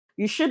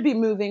You should be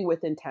moving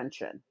with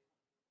intention.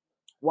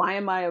 Why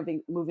am I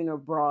moving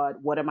abroad?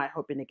 What am I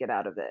hoping to get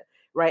out of it?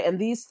 Right. And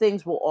these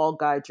things will all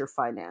guide your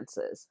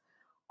finances.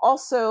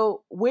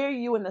 Also, where are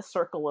you in the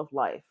circle of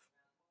life?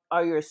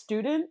 Are you a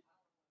student?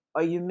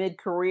 Are you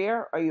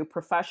mid-career? Are you a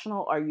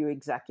professional? Are you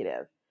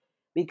executive?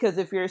 Because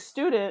if you're a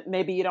student,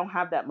 maybe you don't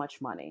have that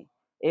much money.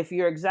 If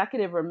you're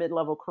executive or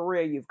mid-level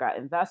career, you've got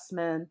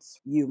investments,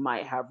 you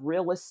might have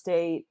real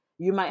estate,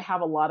 you might have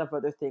a lot of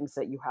other things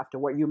that you have to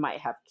work. You might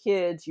have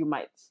kids, you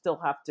might still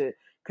have to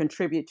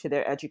contribute to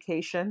their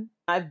education.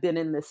 I've been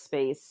in this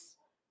space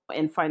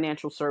in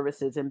financial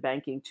services and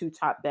banking, two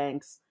top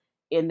banks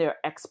in their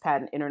expat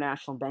and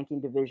international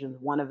banking divisions,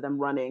 one of them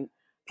running.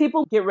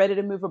 People get ready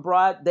to move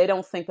abroad, they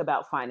don't think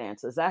about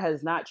finances. That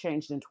has not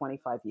changed in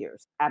 25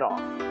 years at all.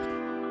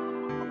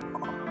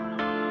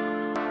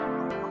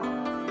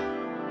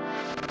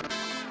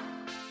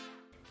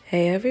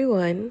 Hey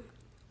everyone,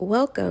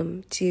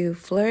 welcome to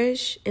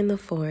Flourish in the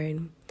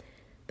Foreign,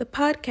 the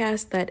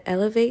podcast that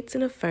elevates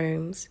and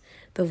affirms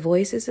the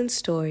voices and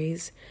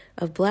stories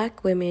of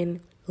Black women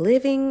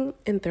living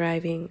and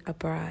thriving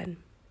abroad.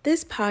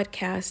 This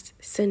podcast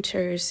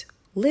centers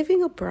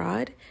living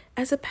abroad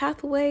as a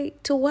pathway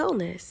to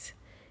wellness.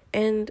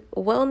 And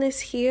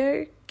wellness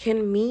here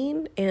can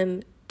mean,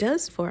 and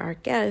does for our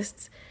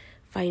guests,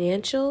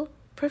 financial,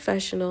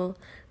 professional,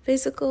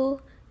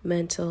 physical,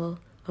 mental,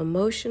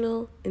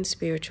 emotional, and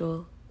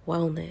spiritual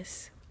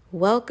wellness.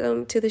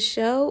 Welcome to the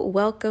show.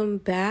 Welcome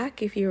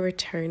back if you're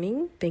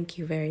returning. Thank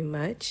you very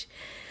much.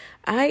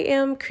 I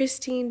am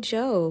Christine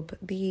Job,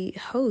 the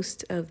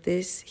host of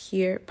this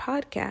here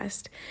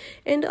podcast,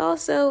 and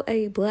also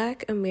a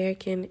Black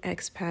American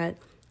expat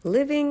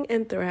living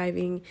and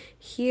thriving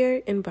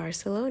here in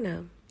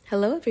Barcelona.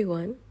 Hello,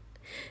 everyone.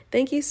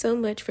 Thank you so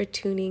much for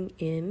tuning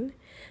in.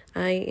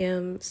 I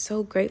am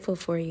so grateful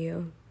for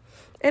you.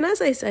 And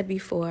as I said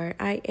before,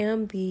 I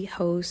am the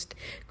host,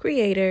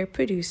 creator,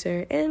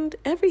 producer, and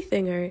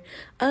everythinger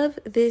of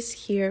this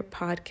here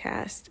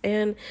podcast.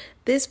 And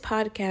this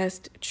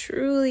podcast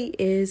truly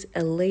is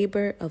a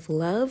labor of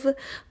love,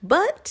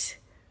 but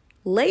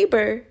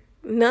labor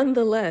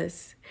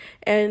nonetheless.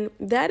 And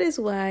that is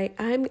why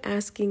I'm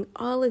asking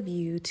all of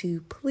you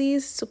to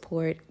please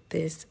support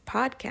this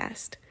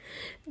podcast.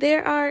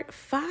 There are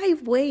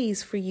 5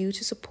 ways for you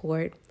to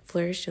support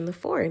Flourish in the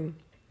Foreign.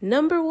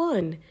 Number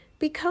 1,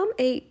 become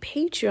a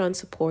Patreon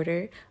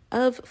supporter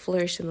of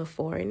Flourish in the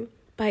Foreign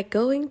by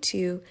going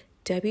to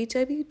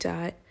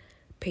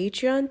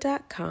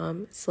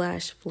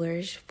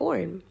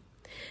www.patreon.com/flourishforeign.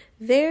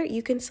 There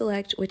you can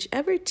select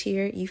whichever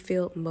tier you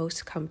feel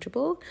most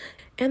comfortable,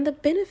 and the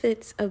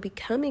benefits of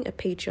becoming a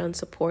Patreon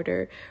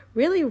supporter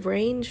really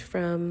range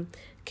from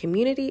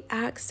community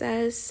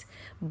access,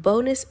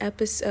 bonus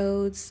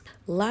episodes,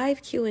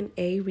 live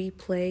Q&A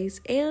replays,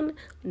 and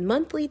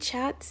monthly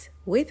chats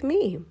with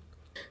me.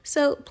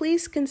 So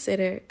please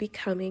consider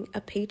becoming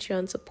a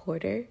Patreon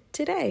supporter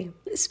today.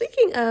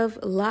 Speaking of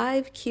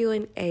live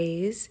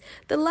Q&As,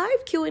 the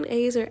live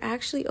Q&As are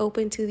actually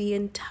open to the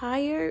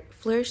entire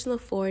Flourish in the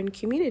Foreign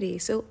community,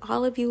 so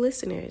all of you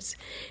listeners.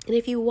 And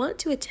if you want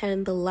to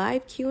attend the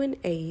live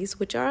Q&As,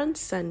 which are on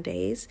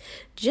Sundays,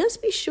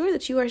 just be sure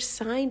that you are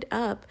signed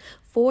up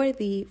for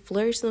the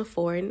Flourish in the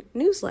Foreign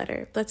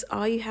newsletter. That's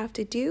all you have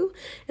to do.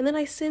 And then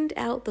I send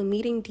out the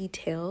meeting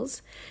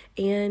details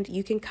and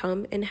you can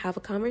come and have a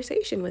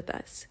conversation with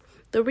us.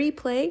 The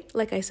replay,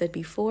 like I said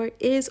before,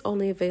 is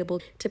only available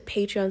to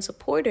Patreon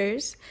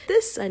supporters.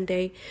 This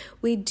Sunday,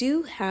 we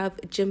do have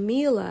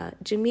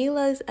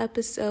Jamila's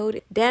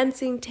episode,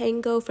 Dancing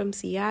Tango from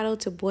Seattle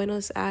to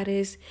Buenos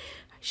Aires.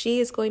 She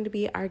is going to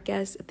be our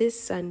guest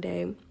this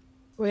Sunday.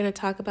 We're going to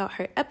talk about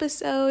her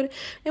episode,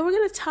 and we're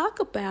going to talk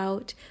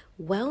about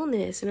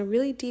wellness in a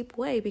really deep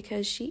way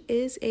because she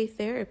is a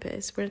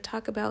therapist. We're going to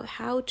talk about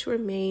how to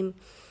remain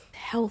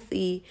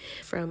healthy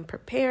from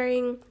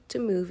preparing to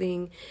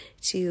moving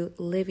to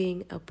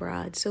living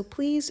abroad. So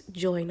please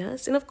join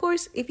us. And of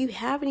course, if you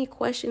have any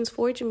questions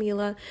for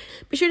Jamila,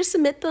 be sure to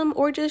submit them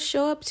or just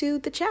show up to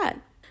the chat.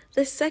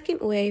 The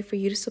second way for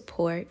you to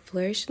support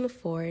Flourish in the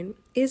Foreign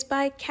is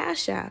by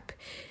Cash App.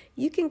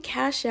 You can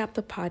Cash App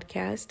the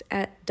podcast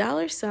at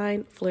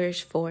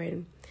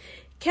 $flourishforeign.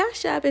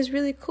 Cash App is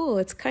really cool.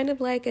 It's kind of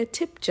like a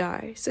tip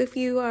jar. So if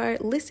you are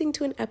listening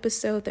to an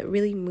episode that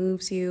really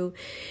moves you,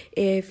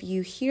 if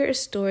you hear a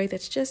story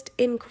that's just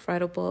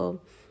incredible,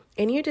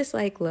 and you're just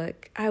like,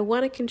 look, I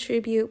want to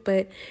contribute,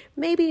 but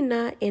maybe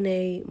not in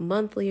a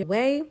monthly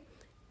way,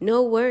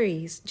 no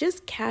worries.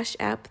 Just Cash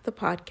App the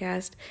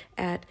podcast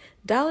at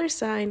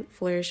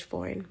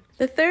 $flourishforeign.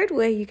 The third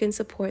way you can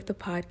support the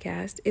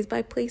podcast is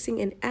by placing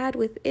an ad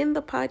within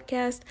the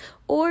podcast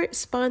or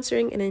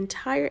sponsoring an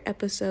entire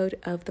episode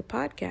of the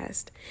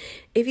podcast.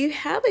 If you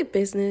have a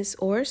business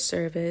or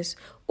service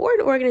or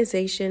an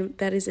organization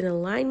that is in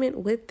alignment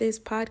with this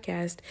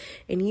podcast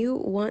and you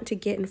want to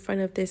get in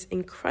front of this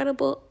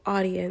incredible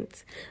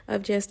audience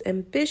of just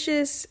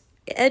ambitious,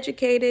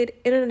 educated,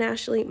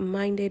 internationally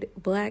minded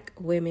Black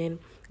women,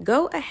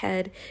 go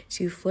ahead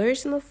to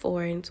Flourish in the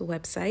Foreign's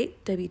website,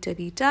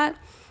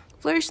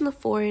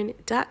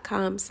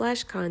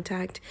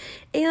 flourishintheforeign.com/contact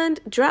and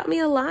drop me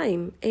a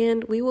line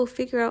and we will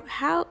figure out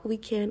how we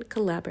can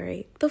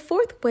collaborate. The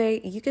fourth way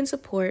you can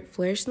support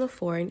Flourish in the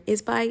Foreign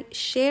is by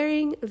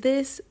sharing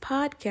this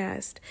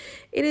podcast.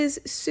 It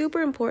is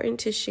super important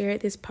to share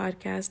this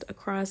podcast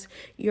across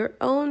your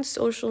own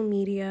social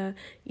media,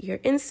 your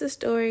Insta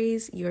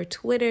stories, your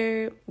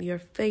Twitter, your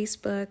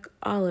Facebook,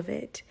 all of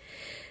it.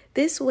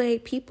 This way,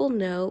 people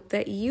know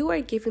that you are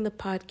giving the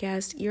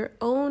podcast your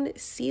own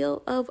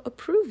seal of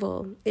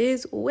approval. It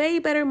is way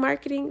better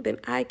marketing than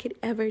I could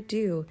ever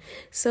do.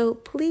 So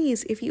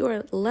please, if you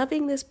are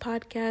loving this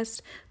podcast,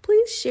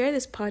 please share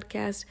this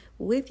podcast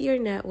with your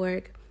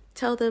network.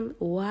 Tell them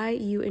why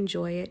you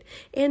enjoy it,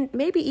 and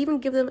maybe even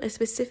give them a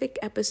specific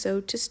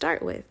episode to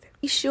start with.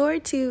 Be sure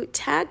to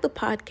tag the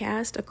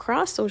podcast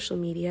across social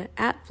media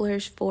at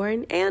Flourish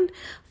Foreign and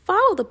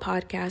follow the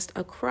podcast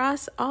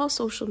across all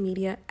social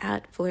media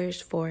at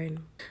Flourish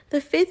Foreign.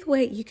 The fifth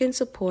way you can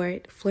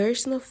support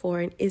Flourish in the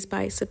Foreign is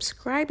by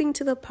subscribing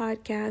to the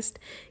podcast,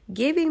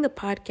 giving the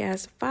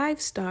podcast 5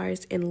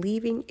 stars, and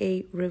leaving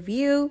a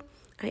review.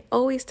 I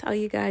always tell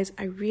you guys,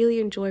 I really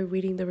enjoy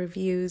reading the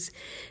reviews.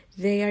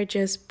 They are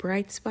just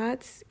bright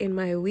spots in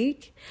my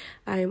week.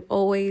 I'm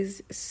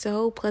always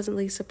so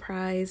pleasantly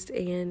surprised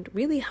and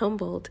really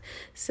humbled.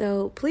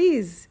 So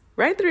please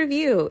write the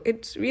review.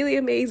 It's really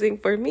amazing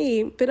for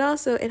me, but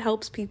also it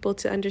helps people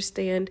to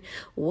understand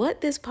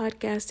what this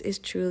podcast is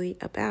truly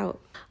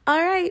about.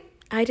 All right.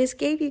 I just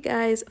gave you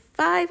guys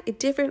 5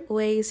 different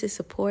ways to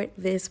support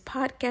this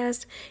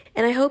podcast,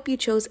 and I hope you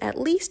chose at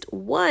least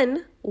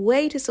one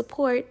way to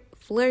support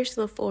Flourish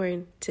in the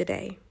Foreign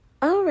today.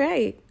 All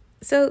right.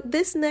 So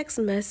this next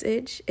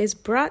message is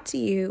brought to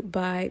you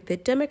by the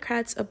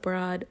Democrats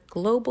Abroad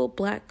Global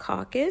Black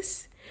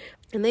Caucus,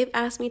 and they've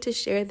asked me to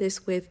share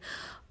this with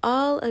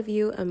all of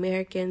you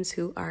Americans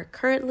who are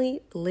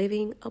currently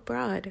living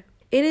abroad.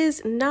 It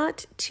is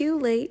not too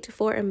late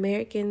for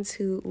Americans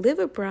who live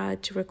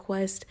abroad to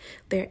request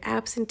their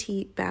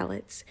absentee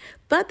ballots,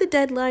 but the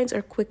deadlines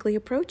are quickly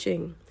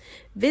approaching.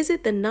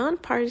 Visit the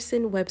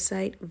nonpartisan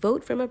website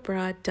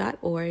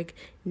votefromabroad.org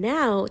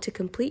now to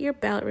complete your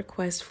ballot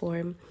request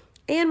form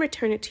and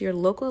return it to your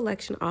local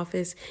election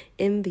office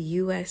in the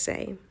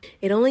USA.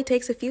 It only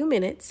takes a few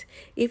minutes.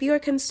 If you are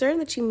concerned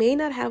that you may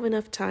not have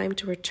enough time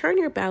to return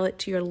your ballot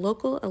to your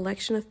local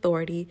election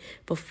authority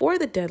before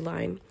the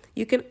deadline,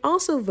 you can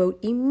also vote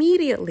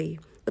immediately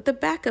with the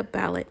backup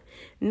ballot,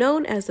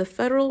 known as the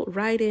Federal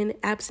Write-In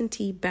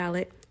Absentee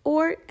Ballot,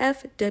 or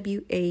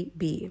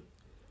FWAB.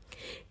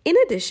 In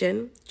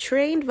addition,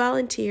 trained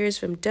volunteers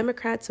from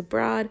Democrats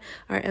Abroad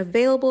are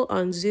available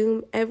on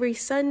Zoom every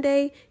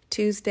Sunday,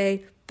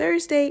 Tuesday,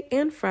 Thursday,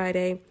 and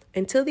Friday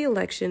until the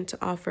election to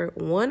offer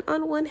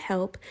one-on-one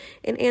help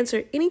and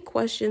answer any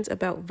questions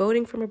about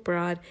voting from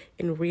abroad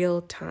in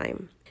real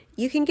time.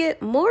 You can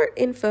get more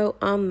info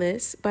on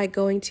this by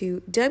going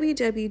to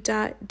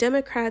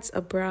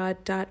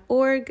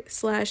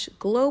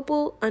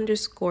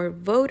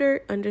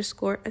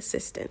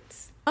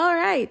www.democratsabroad.org/global_voter_assistance. All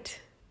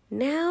right,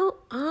 now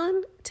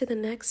on to the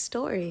next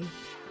story.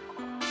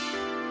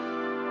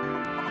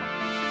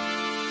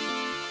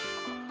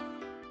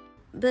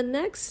 The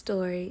next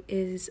story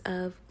is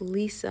of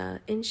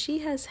Lisa, and she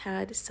has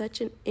had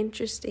such an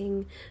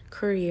interesting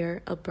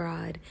career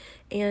abroad.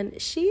 And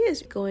she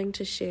is going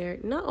to share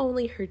not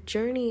only her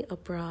journey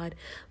abroad,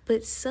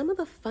 but some of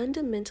the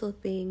fundamental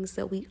things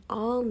that we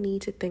all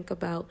need to think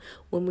about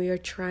when we are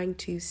trying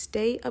to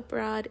stay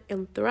abroad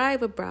and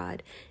thrive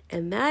abroad,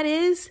 and that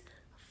is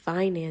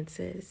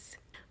finances.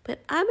 But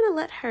I'm going to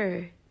let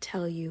her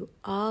tell you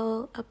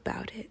all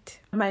about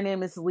it. My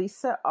name is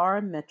Lisa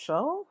R.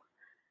 Mitchell.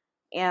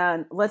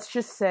 And let's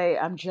just say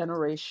I'm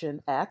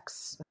Generation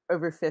X,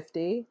 over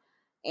 50.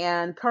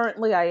 And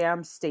currently I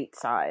am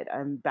stateside.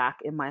 I'm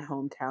back in my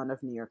hometown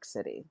of New York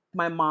City.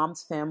 My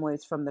mom's family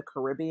is from the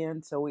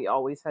Caribbean, so we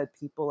always had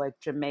people like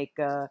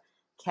Jamaica,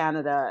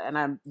 Canada, and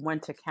I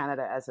went to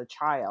Canada as a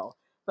child.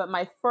 But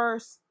my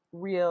first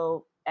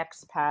real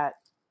expat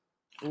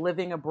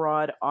living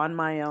abroad on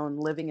my own,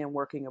 living and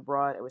working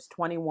abroad, I was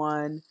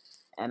 21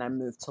 and I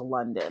moved to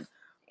London.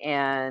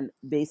 And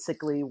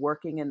basically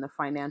working in the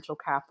financial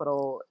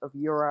capital of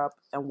Europe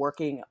and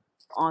working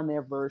on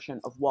their version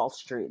of Wall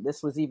Street.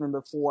 This was even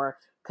before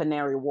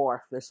Canary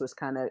Wharf. This was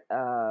kind of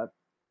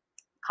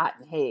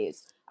Cotton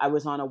Hayes. I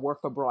was on a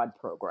work abroad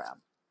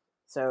program.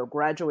 So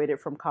graduated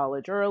from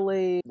college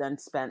early, then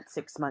spent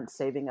 6 months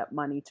saving up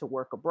money to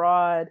work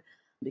abroad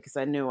because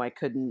I knew I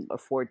couldn't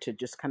afford to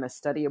just kind of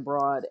study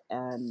abroad,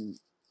 and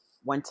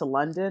went to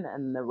London,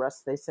 and the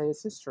rest, they say,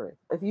 is history.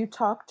 If you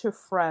talk to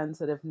friends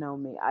that have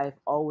known me, I've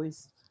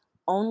always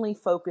only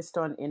focused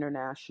on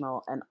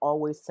international and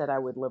always said I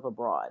would live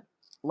abroad.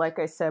 Like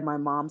I said, my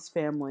mom's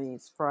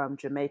family's from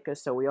Jamaica,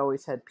 so we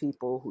always had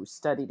people who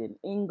studied in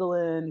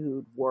England,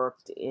 who'd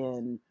worked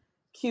in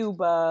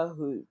Cuba,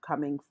 who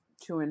coming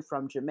to and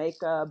from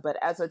Jamaica. But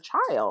as a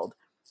child,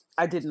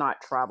 I did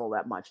not travel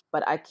that much,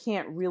 but I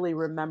can't really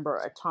remember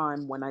a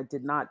time when I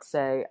did not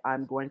say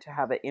I'm going to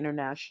have an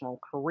international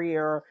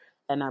career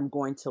and I'm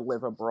going to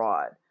live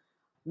abroad.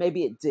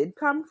 Maybe it did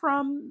come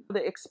from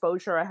the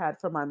exposure I had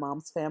from my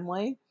mom's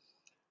family.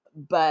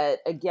 But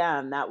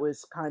again, that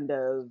was kind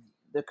of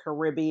the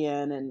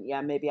Caribbean. And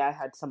yeah, maybe I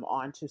had some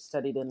aunts who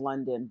studied in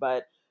London,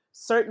 but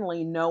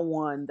certainly no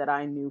one that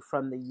I knew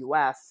from the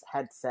US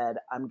had said,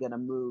 I'm going to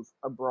move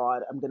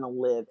abroad, I'm going to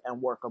live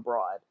and work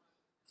abroad.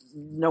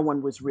 No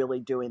one was really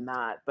doing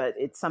that, but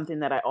it's something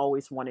that I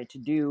always wanted to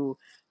do.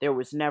 There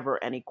was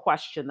never any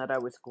question that I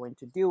was going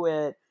to do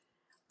it.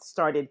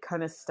 Started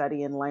kind of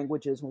studying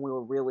languages when we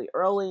were really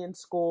early in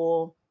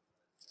school.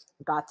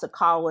 Got to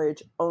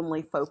college,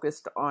 only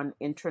focused on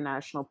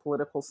international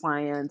political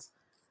science.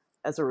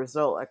 As a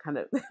result, I kind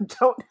of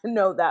don't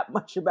know that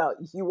much about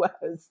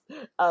US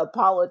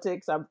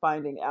politics. I'm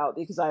finding out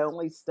because I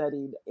only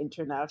studied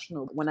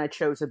international when I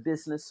chose a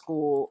business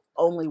school,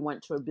 only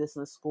went to a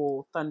business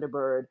school,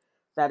 Thunderbird,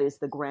 that is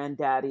the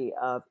granddaddy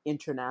of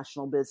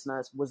international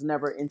business, was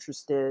never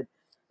interested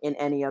in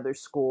any other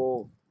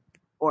school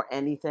or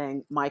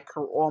anything.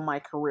 All my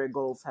career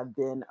goals have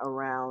been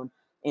around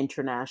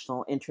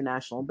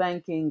international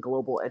banking,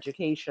 global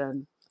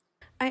education.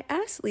 I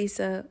asked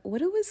Lisa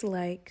what it was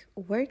like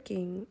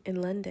working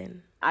in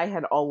London. I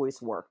had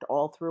always worked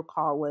all through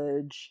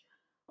college,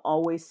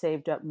 always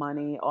saved up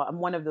money. I'm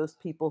one of those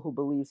people who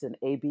believes in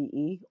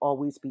ABE,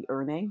 always be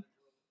earning.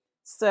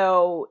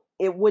 So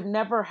it would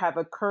never have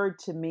occurred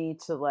to me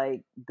to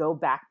like go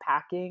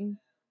backpacking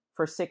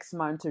for 6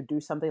 months or do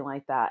something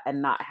like that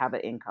and not have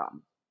an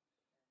income.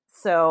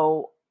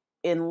 So,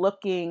 in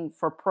looking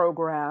for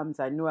programs,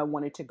 I knew I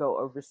wanted to go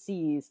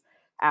overseas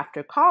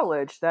after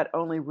college. That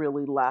only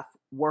really left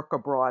work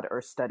abroad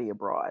or study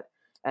abroad.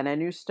 And I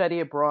knew study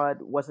abroad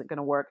wasn't going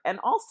to work. And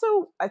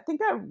also, I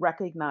think I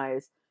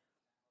recognized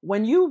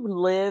when you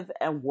live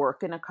and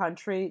work in a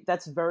country,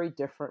 that's very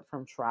different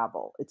from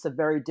travel. It's a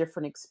very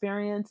different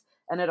experience,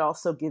 and it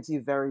also gives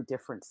you very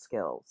different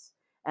skills.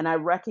 And I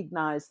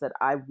recognized that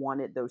I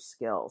wanted those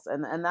skills.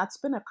 And that's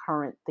been a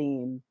current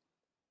theme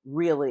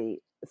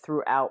really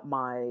throughout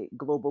my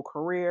global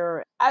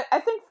career. I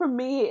think for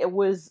me, it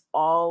was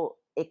all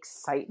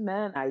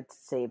excitement. I'd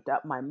saved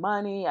up my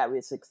money. I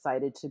was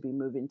excited to be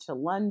moving to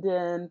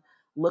London,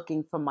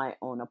 looking for my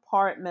own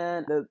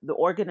apartment. The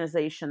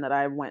organization that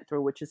I went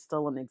through, which is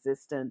still in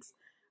existence,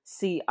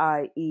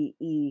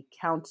 CIEE,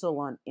 Council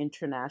on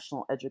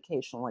International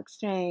Educational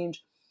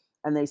Exchange,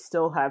 and they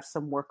still have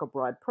some work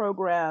abroad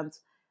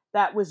programs.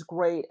 That was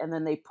great. And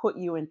then they put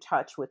you in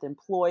touch with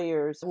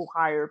employers who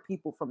hire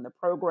people from the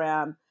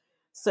program.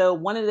 So,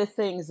 one of the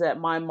things that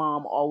my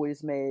mom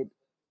always made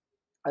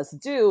us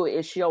do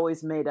is she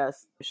always made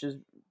us, she's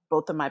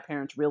both of my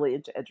parents really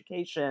into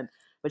education,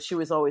 but she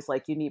was always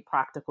like, you need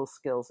practical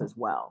skills as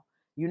well.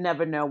 You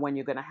never know when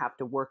you're going to have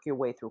to work your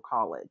way through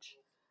college.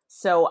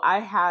 So,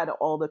 I had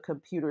all the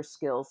computer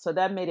skills. So,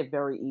 that made it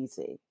very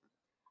easy.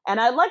 And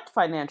I liked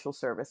financial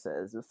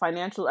services.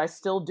 I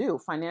still do.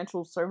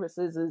 Financial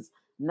services is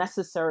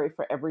necessary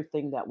for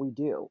everything that we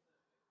do.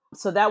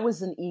 So that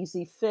was an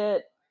easy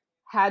fit.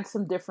 Had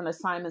some different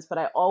assignments,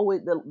 but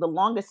the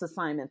longest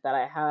assignment that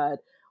I had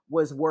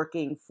was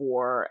working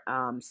for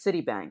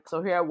Citibank.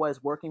 So here I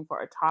was working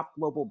for a top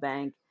global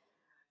bank,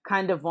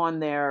 kind of on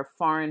their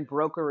foreign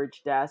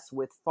brokerage desk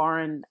with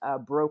foreign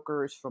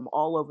brokers from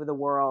all over the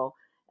world.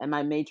 And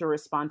my major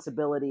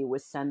responsibility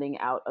was sending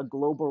out a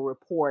global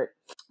report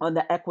on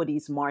the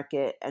equities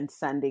market and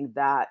sending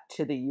that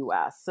to the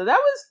US. So that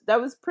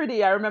was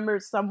pretty. I remember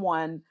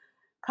someone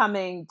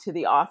coming to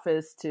the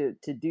office to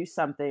do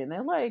something, and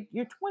they're like,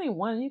 "You're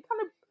 21. You're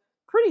kind of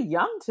pretty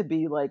young to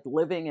be like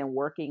living and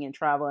working and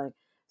traveling."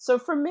 So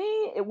for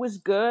me, it was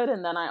good.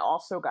 And then I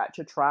also got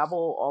to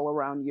travel all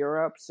around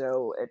Europe.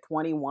 So at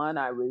 21,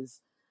 I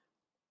was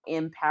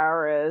in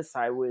Paris,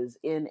 I was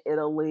in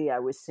Italy, I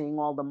was seeing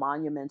all the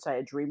monuments I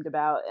had dreamed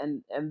about.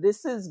 And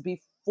this is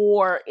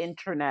before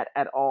internet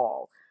at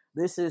all.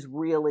 This is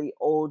really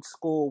old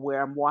school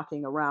where I'm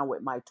walking around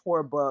with my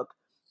tour book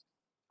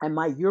and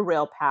my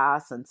Eurail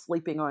pass and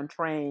sleeping on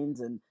trains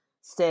and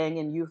staying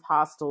in youth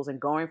hostels and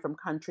going from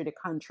country to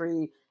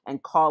country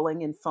and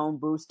calling in phone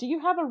booths. Do you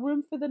have a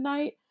room for the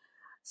night?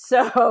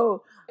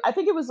 So I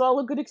think it was all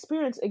a good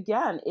experience.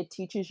 Again, it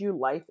teaches you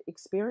life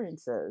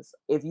experiences.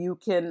 If you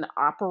can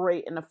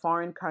operate in a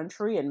foreign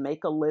country and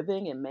make a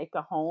living and make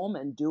a home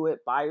and do it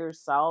by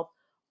yourself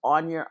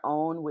on your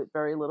own with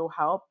very little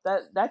help,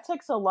 that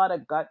takes a lot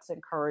of guts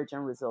and courage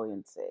and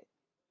resiliency.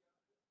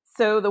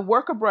 So the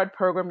work abroad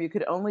program, you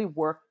could only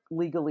work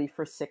legally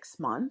for 6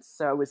 months.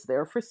 So I was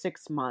there for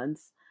 6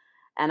 months,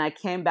 and I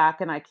came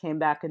back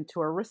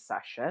into a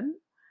recession.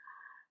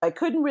 I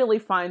couldn't really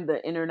find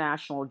the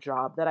international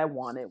job that I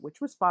wanted,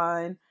 which was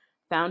fine.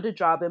 Found a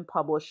job in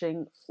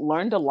publishing,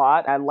 learned a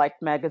lot. I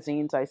liked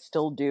magazines, I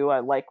still do. I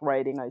like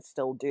writing, I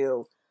still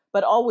do.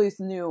 But always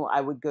knew I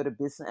would go to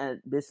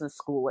business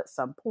school at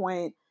some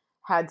point.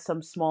 Had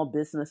some small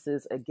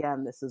businesses.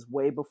 Again, this is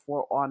way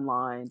before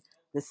online.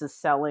 This is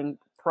selling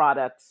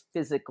products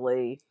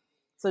physically.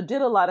 So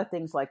did a lot of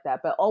things like that,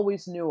 but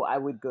always knew I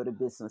would go to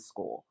business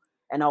school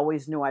and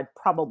always knew I'd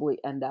probably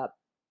end up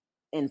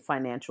in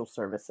financial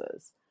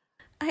services.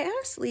 I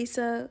asked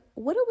Lisa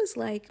what it was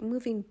like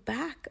moving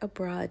back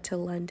abroad to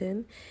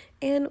London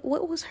and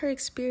what was her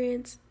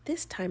experience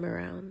this time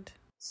around.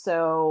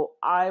 So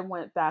I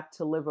went back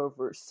to live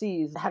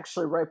overseas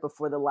actually right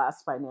before the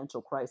last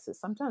financial crisis.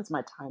 Sometimes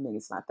my timing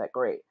is not that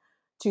great.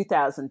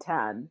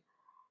 2010.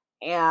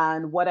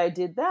 And what I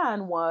did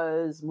then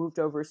was moved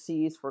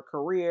overseas for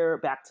career,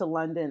 back to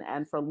London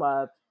and for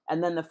love.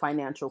 And then the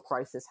financial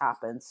crisis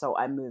happened. So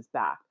I moved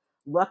back.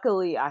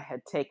 Luckily, I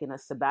had taken a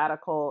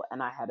sabbatical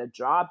and I had a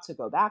job to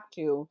go back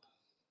to.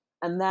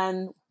 And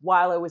then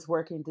while I was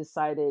working,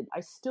 decided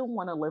I still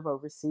want to live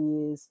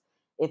overseas.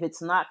 If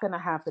it's not going to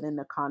happen in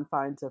the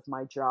confines of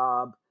my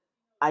job,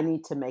 I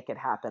need to make it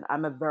happen.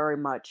 I'm a very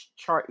much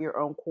chart your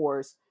own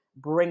course,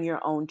 bring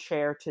your own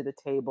chair to the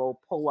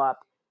table, pull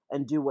up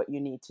and do what you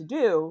need to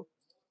do.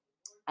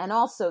 And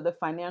also, the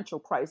financial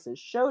crisis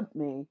showed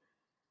me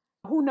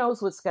who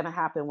knows what's going to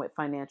happen with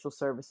financial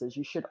services.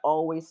 You should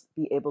always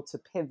be able to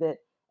pivot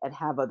and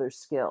have other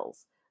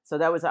skills. So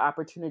that was an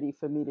opportunity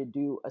for me to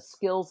do a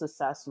skills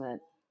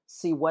assessment,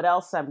 see what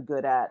else I'm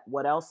good at,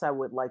 what else I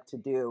would like to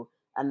do.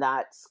 And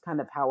that's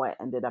kind of how I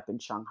ended up in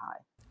Shanghai.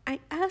 I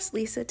asked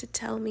Lisa to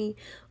tell me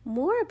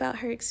more about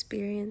her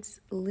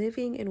experience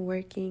living and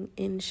working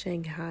in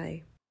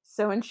Shanghai.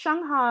 So in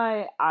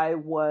Shanghai, I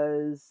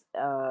was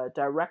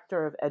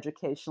director of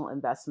educational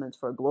investments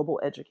for a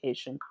global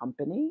education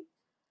company.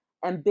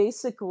 And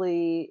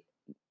basically,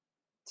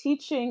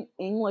 teaching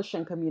English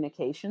and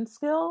communication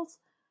skills,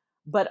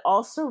 but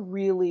also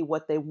really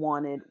what they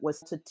wanted was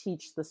to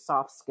teach the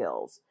soft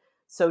skills.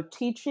 So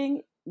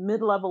teaching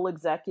mid-level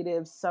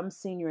executives, some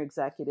senior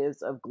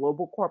executives of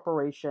global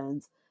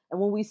corporations.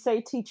 And when we say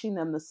teaching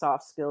them the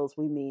soft skills,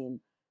 we mean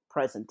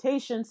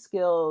presentation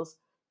skills,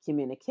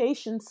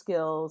 communication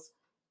skills,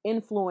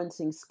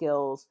 influencing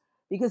skills,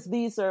 because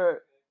these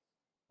are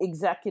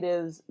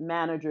executives,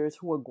 managers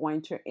who are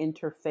going to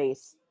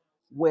interface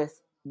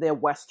with their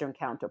Western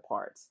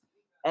counterparts.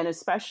 And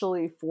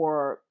especially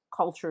for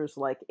cultures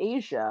like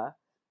Asia,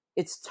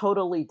 it's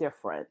totally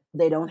different.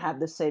 They don't have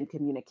the same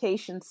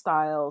communication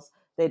styles,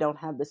 they don't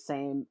have the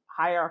same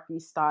hierarchy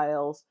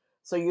styles.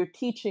 So you're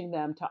teaching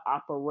them to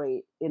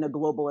operate in a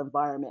global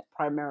environment,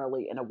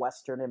 primarily in a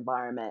Western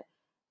environment.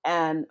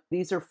 And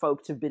these are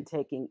folks who've been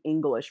taking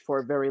English for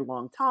a very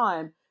long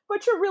time,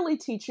 but you're really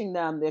teaching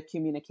them their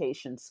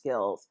communication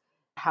skills,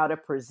 how to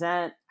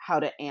present,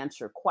 how to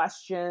answer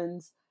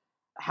questions,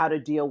 how to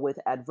deal with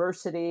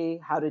adversity,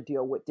 how to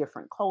deal with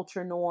different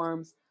culture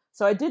norms.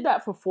 So I did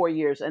that for 4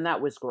 years and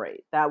that was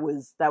great. That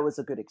was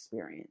a good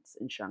experience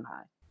in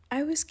Shanghai.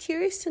 I was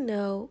curious to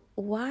know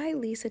why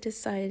Lisa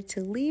decided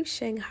to leave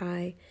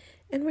Shanghai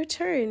and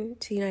return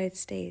to the United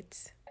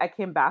States. I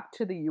came back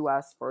to the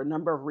US for a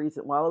number of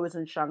reasons. While I was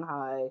in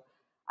Shanghai,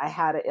 I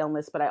had an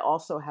illness, but I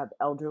also have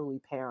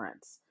elderly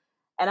parents.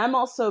 And I'm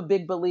also a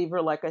big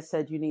believer, like I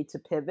said, you need to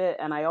pivot.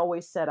 And I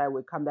always said I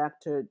would come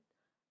back to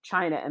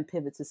China and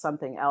pivot to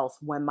something else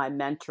when my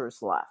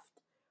mentors left.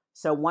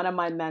 So one of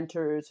my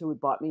mentors who had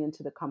brought me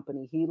into the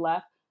company, he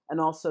left. And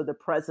also the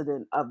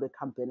president of the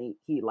company,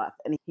 he left.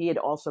 And he had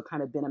also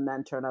kind of been a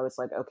mentor. And I was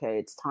like, okay,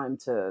 it's time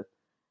to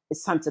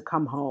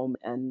come home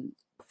and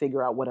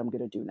figure out what I'm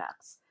going to do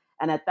next.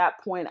 And at that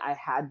point, I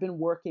had been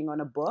working on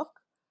a book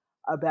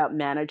about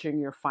managing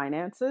your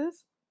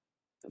finances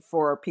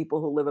for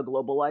people who live a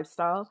global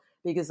lifestyle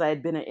because I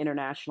had been an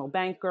international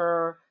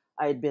banker.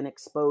 I had been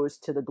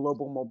exposed to the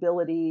global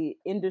mobility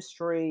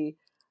industry,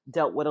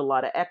 dealt with a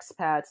lot of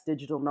expats,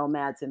 digital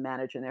nomads, and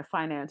managing their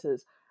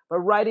finances. But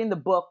writing the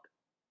book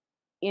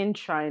in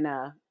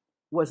China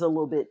was a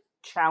little bit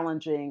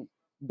challenging,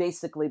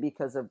 basically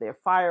because of their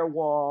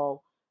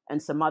firewall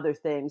and some other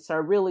things. So I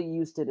really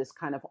used it as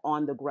kind of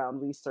on the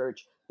ground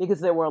research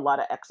because there were a lot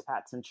of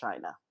expats in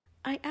China.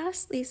 I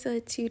asked Lisa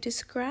to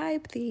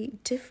describe the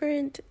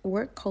different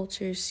work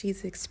cultures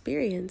she's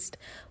experienced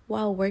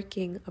while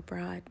working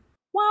abroad.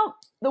 Well,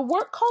 the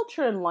work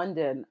culture in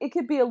London, it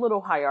could be a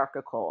little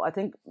hierarchical. I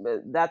think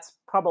that's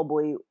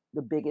probably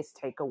the biggest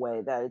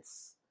takeaway, that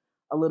it's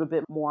a little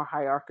bit more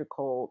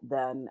hierarchical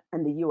than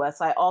in the US.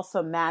 I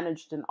also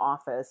managed an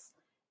office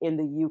in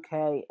the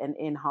UK and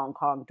in Hong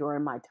Kong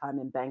during my time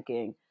in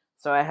banking.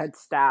 So I had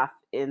staff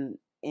in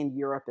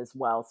Europe as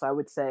well. So I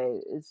would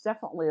say it's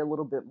definitely a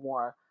little bit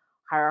more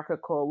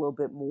hierarchical, a little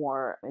bit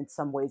more in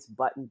some ways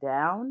buttoned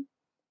down.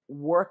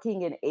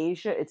 Working in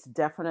Asia, it's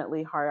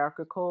definitely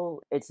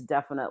hierarchical. It's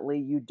definitely,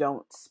 you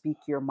don't speak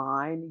your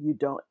mind.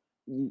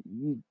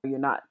 You're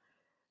not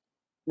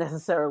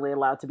necessarily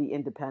allowed to be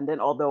independent,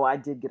 although I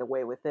did get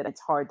away with it. It's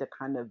hard to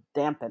kind of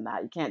dampen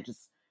that. You can't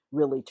just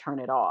really turn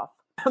it off.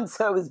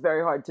 So it's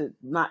very hard to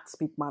not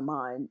speak my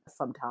mind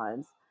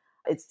sometimes.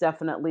 It's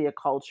definitely a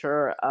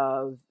culture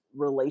of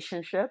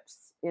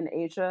relationships in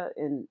Asia,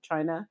 in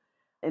China.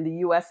 In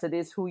the US, it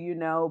is who you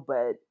know,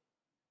 but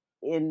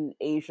in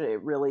Asia,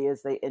 it really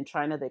is. In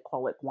China, they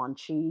call it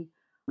guanqi,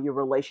 your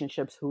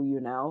relationships, who you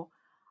know.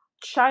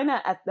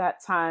 China at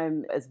that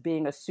time, as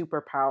being a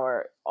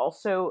superpower,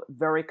 also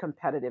very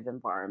competitive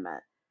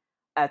environment.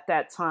 At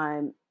that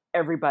time,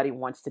 everybody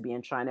wants to be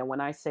in China. When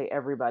I say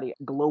everybody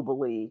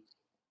globally,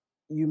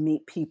 you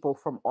meet people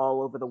from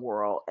all over the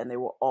world, and they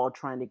were all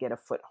trying to get a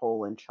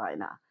foothold in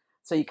China.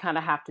 So you kind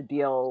of have to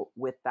deal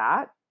with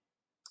that.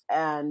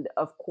 And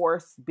of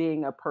course,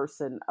 being a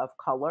person of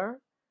color,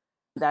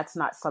 that's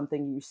not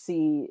something you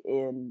see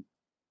in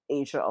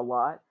Asia a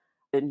lot.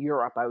 In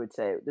Europe, I would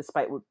say,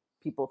 despite what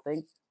people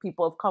think,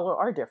 people of color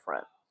are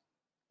different.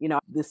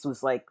 This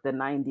was like the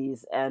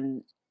 90s,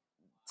 and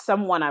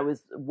someone I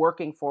was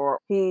working for,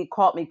 he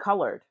called me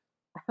colored.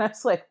 And I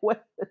was like,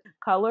 what?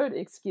 Colored?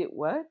 Excuse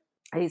what?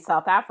 He's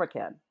South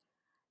African.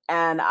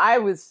 And I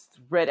was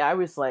ready. I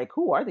was like,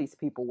 who are these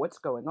people? What's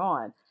going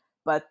on?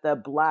 But the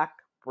Black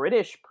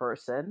British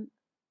person,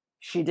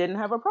 she didn't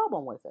have a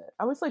problem with it.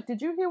 I was like,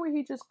 did you hear what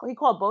he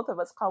called both of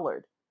us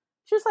colored?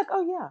 She was like,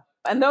 oh, yeah.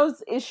 And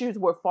those issues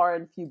were far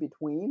and few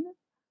between,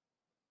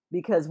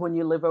 because when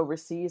you live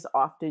overseas,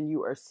 often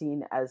you are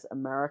seen as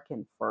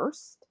American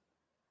first.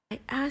 I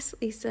asked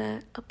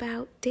Lisa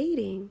about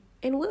dating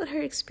and what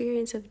her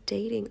experience of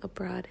dating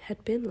abroad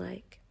had been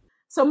like.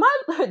 So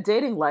my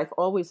dating life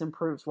always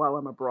improves while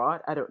I'm abroad.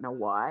 I don't know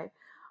why.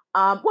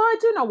 Well, I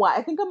do know why.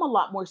 I think I'm a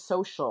lot more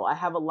social. I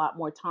have a lot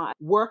more time.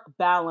 Work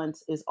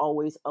balance is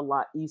always a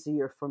lot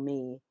easier for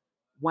me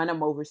when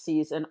I'm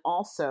overseas. And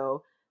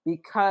also,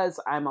 because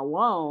I'm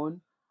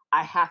alone,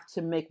 I have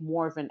to make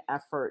more of an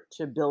effort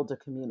to build a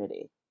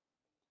community.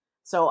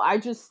 So I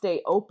just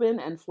stay open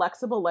and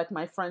flexible. Like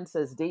my friend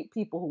says, date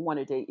people who want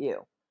to date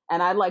you.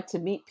 And I like to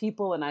meet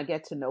people and I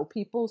get to know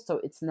people. So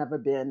it's never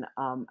been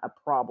a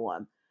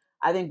problem.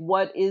 I think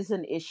what is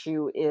an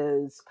issue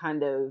is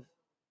kind of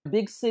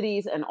big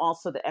cities, and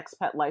also the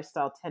expat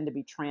lifestyle tend to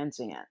be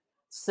transient.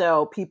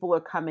 So people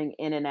are coming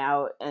in and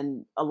out,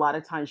 and a lot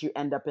of times you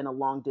end up in a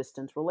long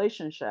distance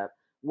relationship.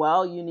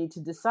 Well, you need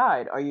to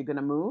decide, are you going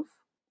to move?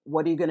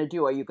 What are you going to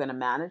do? Are you going to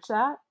manage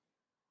that?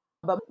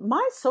 But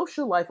my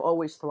social life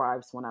always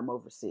thrives when I'm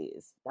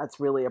overseas.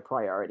 That's really a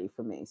priority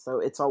for me. So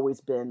it's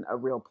always been a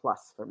real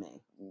plus for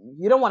me.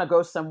 You don't want to go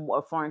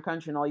a foreign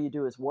country and all you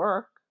do is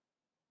work,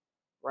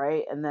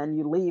 right? And then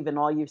you leave and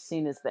all you've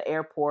seen is the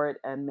airport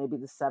and maybe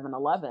the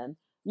 7-Eleven.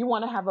 You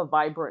want to have a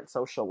vibrant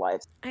social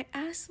life. I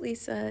asked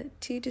Lisa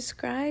to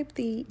describe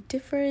the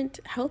different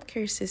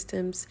healthcare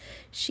systems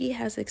she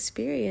has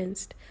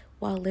experienced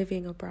while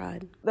living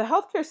abroad. The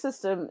healthcare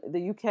system,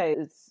 the UK,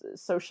 is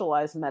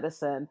socialized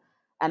medicine,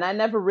 and I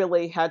never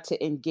really had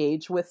to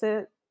engage with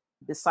it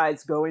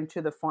besides going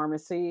to the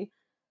pharmacy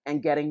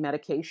and getting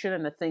medication.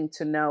 And the thing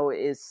to know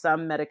is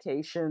some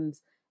medications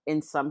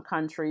in some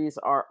countries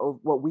are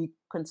what we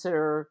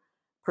consider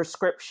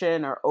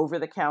prescription or over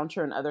the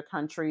counter in other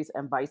countries,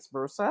 and vice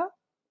versa.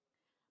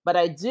 But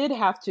I did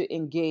have to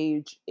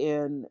engage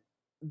in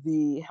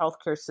the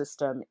healthcare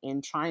system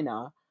in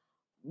China.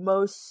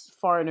 Most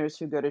foreigners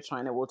who go to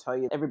China will tell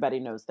you everybody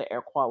knows the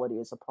air quality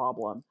is a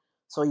problem.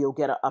 So you'll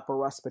get an upper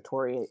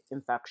respiratory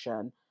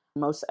infection.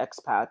 Most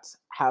expats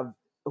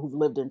who've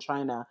lived in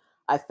China,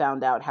 I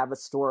found out, have a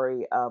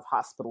story of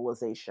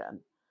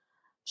hospitalization.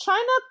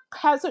 China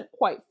hasn't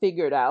quite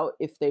figured out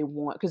if they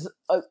want, because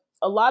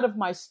a lot of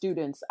my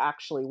students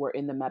actually were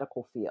in the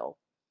medical field,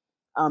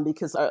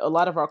 because a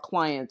lot of our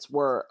clients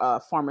were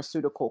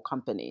pharmaceutical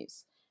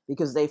companies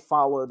because they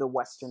follow the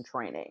Western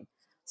training.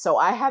 So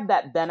I had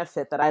that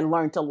benefit that I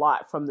learned a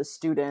lot from the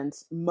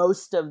students.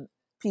 Most of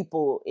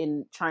people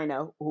in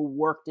China who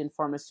worked in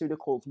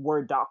pharmaceuticals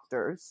were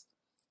doctors.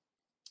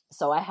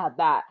 So I had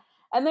that.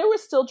 And they were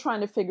still trying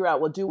to figure out,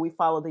 well, do we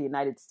follow the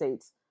United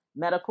States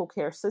medical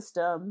care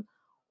system?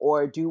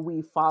 Or do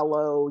we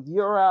follow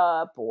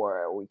Europe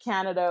or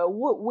Canada?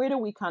 Where do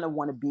we kind of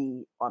want to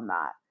be on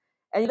that?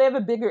 And they have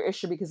a bigger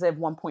issue because they have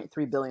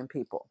 1.3 billion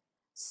people.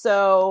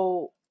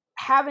 So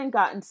having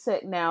gotten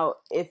sick now,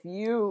 if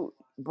you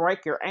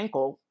break your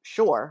ankle,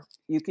 sure,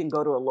 you can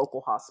go to a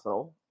local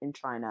hospital in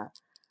China.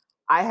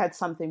 I had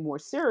something more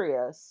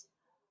serious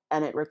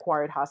and it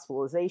required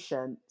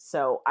hospitalization.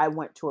 So I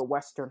went to a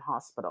Western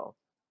hospital.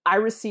 I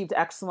received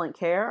excellent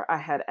care. I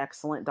had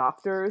excellent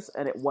doctors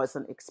and it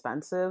wasn't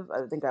expensive.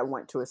 I think I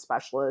went to a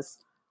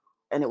specialist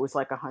and it was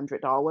like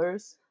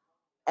 $100.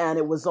 And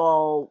it was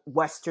all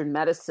Western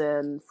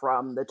medicine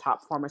from the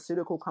top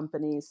pharmaceutical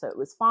companies. So it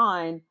was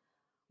fine.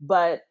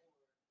 But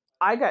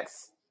I got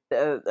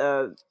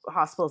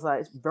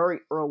hospitalized very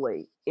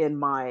early in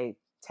my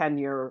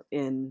tenure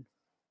in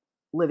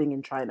living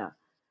in China.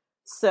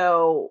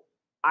 So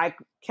I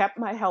kept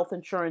my health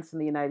insurance in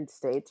the United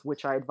States,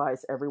 which I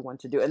advise everyone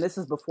to do. And this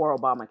is before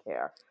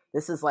Obamacare.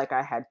 This is like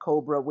I had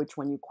COBRA, which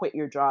when you quit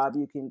your job,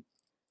 you can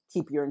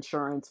keep your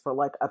insurance for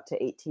like up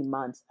to 18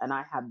 months. And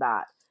I had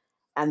that.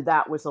 And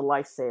that was a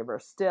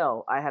lifesaver.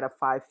 Still, I had a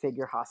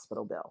 5-figure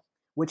hospital bill,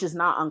 which is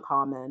not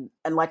uncommon.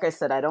 And like I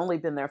said, I'd only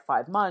been there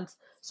 5 months.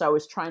 So I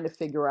was trying to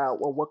figure out,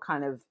 well, what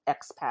kind of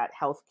expat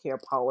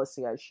healthcare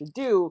policy I should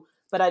do,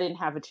 but I didn't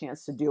have a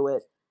chance to do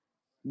it.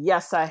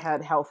 Yes, I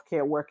had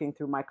healthcare working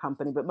through my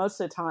company, but most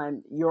of the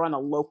time you're on a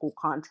local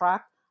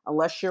contract,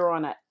 unless you're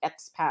on an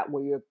expat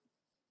where your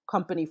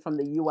company from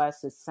the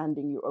US is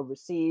sending you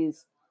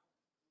overseas.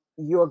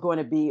 You're going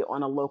to be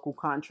on a local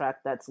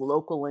contract. That's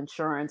local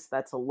insurance.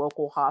 That's a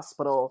local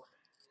hospital.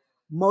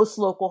 Most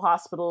local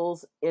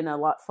hospitals in a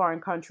lot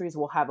foreign countries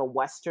will have a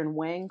Western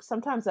wing.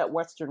 Sometimes that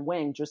Western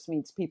wing just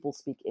means people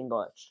speak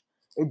English.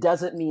 It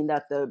doesn't mean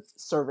that the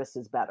service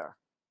is better.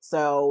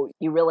 So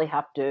you really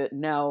have to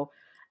know.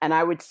 And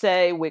I would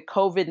say with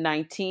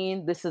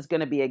COVID-19, this is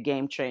going to be a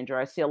game changer.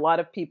 I see a lot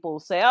of people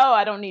say, oh,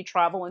 I don't need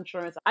travel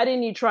insurance. I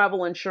didn't need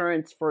travel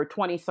insurance for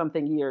 20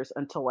 something years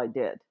until I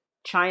did.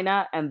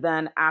 China. And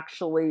then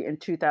actually in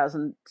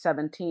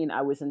 2017,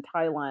 I was in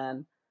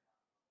Thailand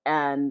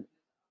and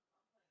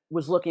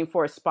was looking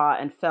for a spa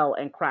and fell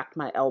and cracked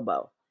my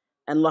elbow.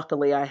 And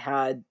luckily, I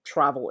had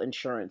travel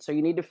insurance. So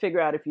you need to figure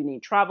out if you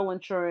need travel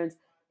insurance,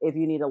 if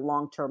you need a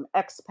long term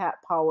expat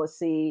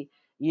policy.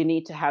 You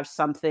need to have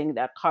something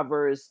that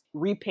covers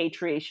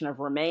repatriation of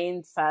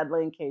remains,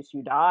 sadly, in case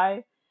you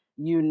die.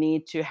 You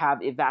need to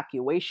have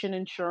evacuation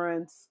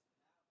insurance.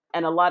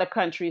 And a lot of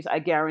countries, I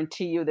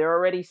guarantee you, there are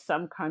already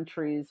some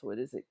countries, what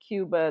is it,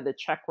 Cuba, the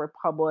Czech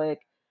Republic,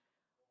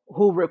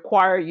 who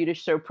require you to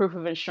show proof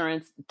of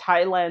insurance.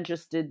 Thailand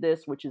just did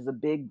this, which is a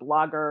big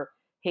blogger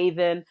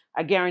haven.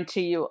 I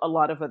guarantee you a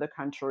lot of other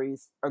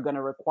countries are going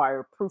to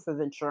require proof of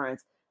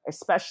insurance,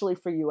 especially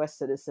for US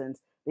citizens,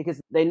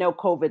 because they know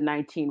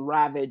COVID-19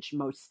 ravaged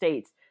most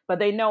states, but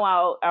they know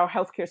our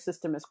healthcare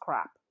system is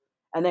crap.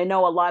 And they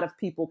know a lot of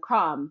people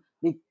come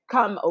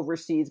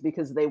overseas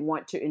because they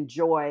want to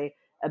enjoy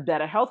a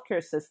better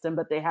healthcare system,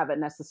 but they haven't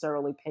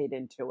necessarily paid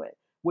into it,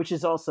 which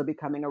is also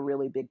becoming a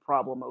really big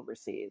problem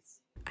overseas.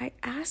 I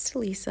asked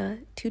Lisa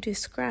to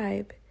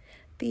describe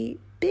the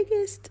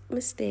biggest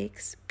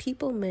mistakes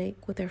people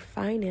make with their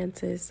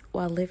finances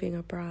while living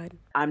abroad.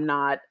 I'm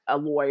not a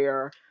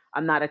lawyer.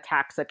 I'm not a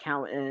tax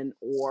accountant,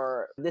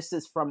 or this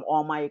is from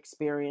all my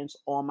experience,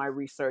 all my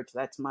research.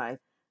 That's my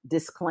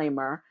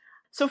disclaimer.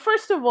 So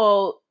first of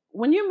all,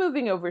 when you're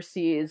moving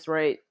overseas,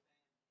 right,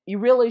 you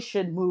really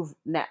should move.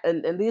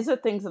 And these are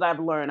things that I've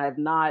learned. I've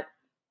not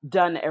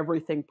done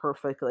everything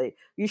perfectly.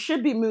 You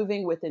should be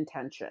moving with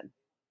intention.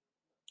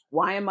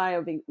 Why am I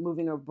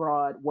moving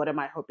abroad? What am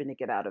I hoping to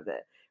get out of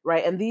it?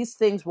 Right. And these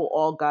things will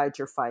all guide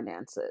your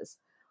finances.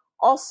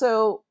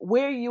 Also,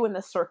 where are you in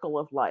the circle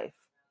of life?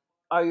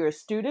 Are you a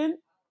student?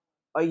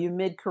 Are you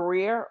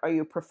mid-career? Are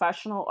you a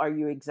professional? Are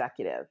you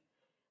executive?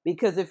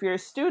 Because if you're a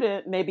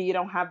student, maybe you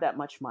don't have that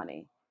much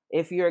money.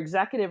 If you're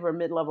executive or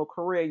mid-level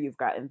career, you've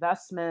got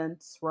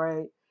investments,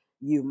 right?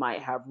 You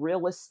might have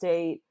real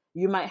estate.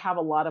 You might have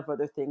a lot of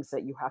other things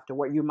that you have to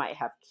work. You might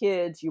have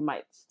kids. You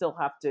might still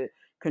have to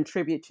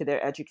contribute to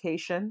their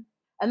education.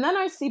 And then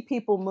I see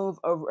people move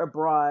over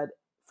abroad.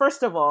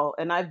 First of all,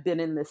 and I've been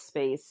in this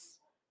space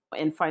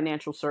in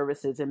financial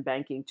services and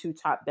banking, two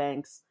top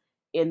banks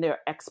in their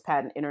expat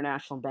and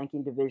international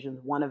banking divisions,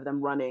 one of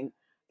them running.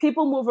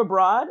 People move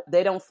abroad,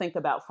 they don't think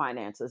about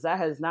finances. That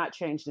has not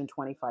changed in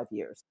 25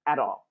 years at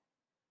all.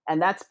 And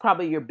that's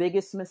probably your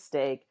biggest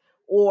mistake.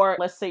 Or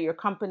let's say your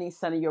company's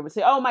sending you over,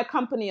 say, oh, my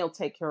company will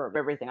take care of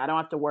everything. I don't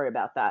have to worry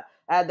about that.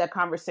 I had that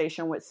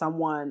conversation with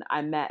someone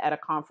I met at a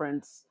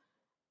conference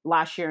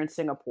last year in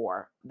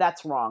Singapore.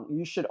 That's wrong.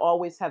 You should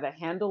always have a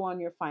handle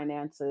on your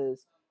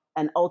finances,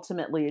 and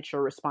ultimately it's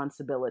your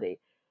responsibility.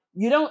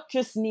 You don't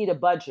just need a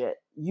budget,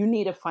 you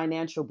need a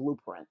financial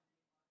blueprint.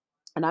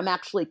 And I'm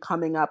actually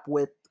coming up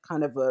with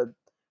kind of a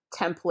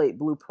template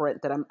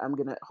blueprint that I'm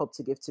going to hope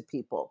to give to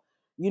people.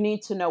 You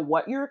need to know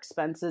what your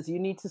expenses, you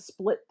need to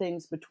split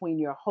things between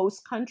your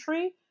host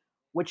country,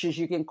 which is,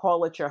 you can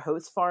call it your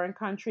host foreign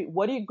country.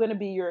 What are going to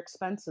be your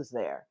expenses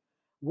there?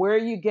 Where are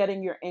you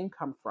getting your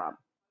income from?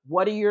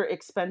 What are your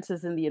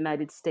expenses in the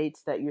United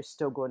States that you're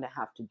still going to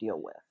have to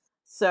deal with?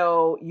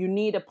 So you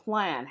need a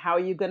plan. How are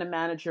you going to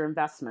manage your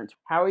investments?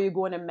 How are you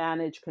going to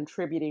manage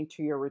contributing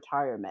to your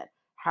retirement?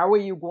 How are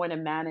you going to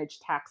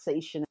manage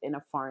taxation in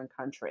a foreign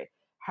country?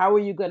 How are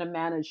you going to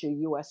manage your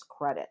US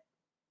credit?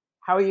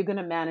 How are you going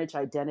to manage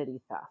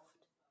identity theft?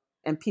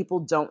 And people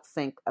don't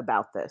think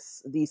about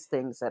these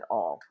things at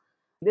all.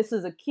 This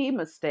is a key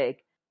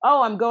mistake.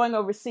 Oh, I'm going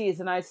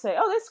overseas. And I say,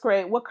 oh, that's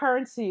great. What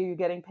currency are you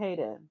getting paid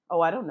in? Oh,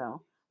 I don't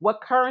know.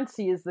 What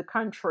currency is the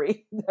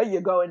country that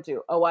you're going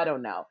to? Oh, I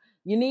don't know.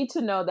 You need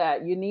to know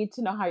that. You need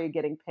to know how you're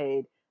getting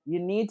paid. You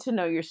need to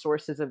know your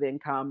sources of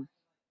income.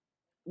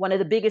 One of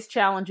the biggest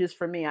challenges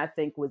for me, I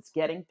think, was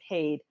getting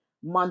paid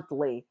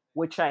monthly,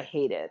 which I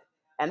hated,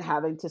 and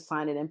having to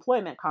sign an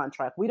employment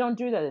contract. We don't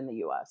do that in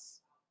the US.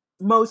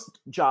 Most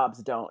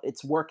jobs don't.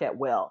 It's work at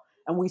will.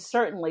 And we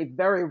certainly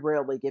very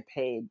rarely get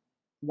paid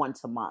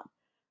once a month.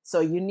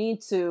 So you need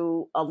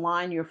to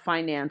align your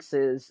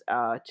finances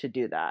to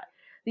do that.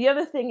 The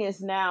other thing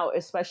is now,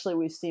 especially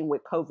we've seen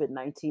with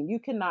COVID-19, you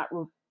cannot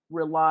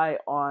rely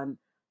on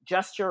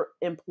just your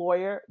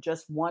employer,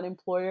 just one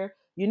employer.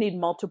 You need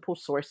multiple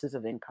sources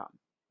of income,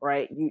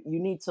 right? You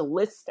need to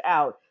list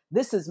out,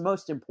 this is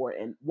most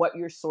important, what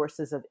your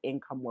sources of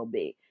income will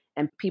be.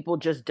 And people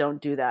just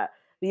don't do that.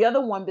 The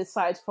other one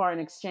besides foreign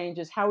exchange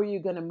is, how are you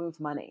going to move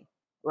money,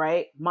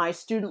 right? My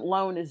student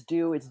loan is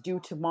due, it's due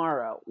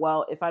tomorrow.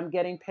 Well, if I'm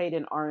getting paid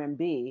in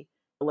RMB,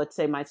 let's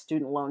say my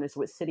student loan is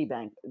with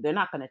Citibank, they're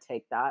not going to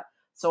take that.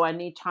 So I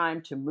need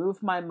time to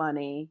move my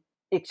money,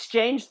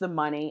 exchange the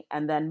money,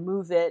 and then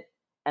move it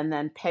and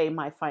then pay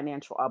my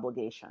financial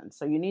obligations.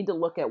 So you need to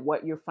look at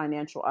what your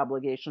financial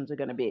obligations are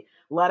going to be.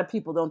 A lot of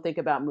people don't think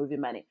about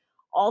moving money.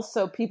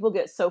 Also, people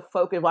get so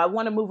focused, well, I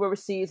want to move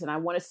overseas and I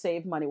want to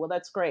save money. Well,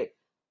 that's great.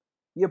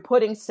 You're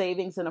putting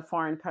savings in a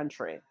foreign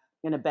country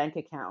in a bank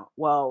account.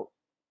 Well,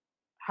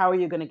 how are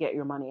you going to get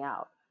your money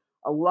out?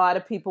 A lot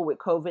of people with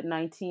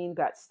COVID-19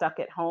 got stuck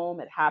at home.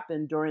 It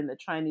happened during the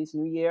Chinese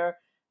New Year.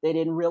 They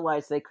didn't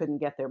realize they couldn't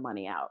get their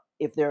money out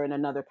if they're in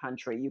another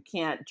country. You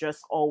can't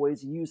just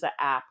always use an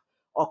app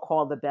or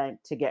call the bank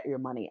to get your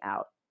money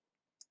out.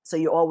 So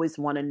you always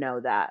want to know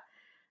that.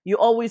 You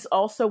always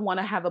also want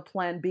to have a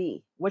plan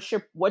B. What's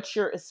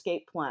your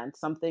escape plan?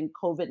 Something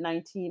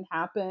COVID-19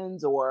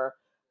 happens or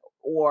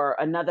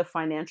another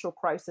financial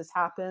crisis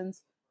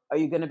happens. Are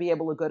you going to be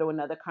able to go to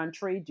another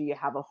country? Do you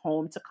have a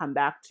home to come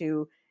back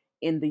to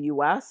in the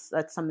US?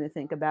 That's something to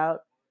think about.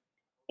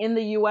 In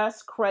the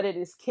US, credit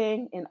is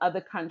king. In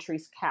other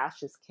countries,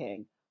 cash is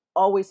king.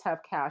 Always have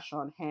cash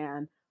on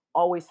hand.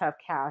 Always have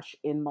cash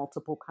in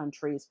multiple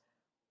countries.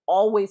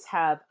 Always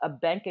have a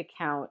bank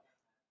account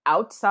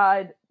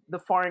outside the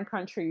foreign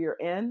country you're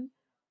in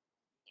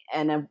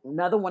and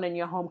another one in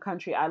your home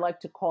country. I like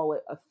to call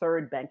it a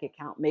third bank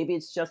account. Maybe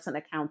it's just an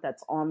account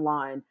that's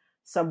online,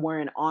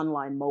 somewhere in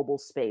online mobile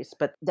space,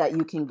 but that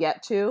you can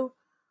get to.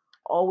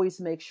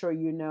 Always make sure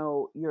you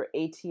know your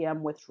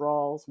ATM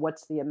withdrawals,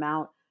 what's the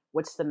amount,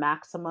 what's the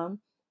maximum,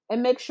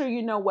 and make sure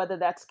you know whether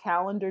that's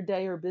calendar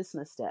day or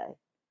business day.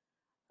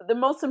 The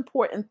most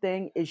important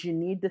thing is you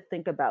need to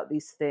think about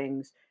these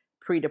things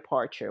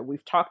pre-departure.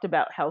 We've talked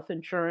about health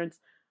insurance,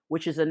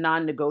 which is a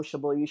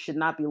non-negotiable. You should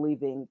not be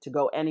leaving to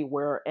go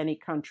anywhere, any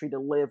country to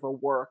live or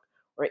work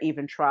or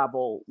even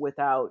travel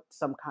without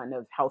some kind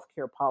of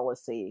healthcare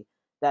policy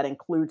that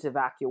includes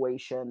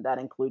evacuation, that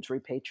includes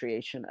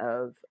repatriation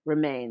of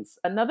remains.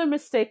 Another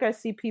mistake I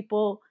see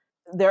people,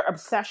 their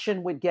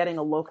obsession with getting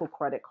a local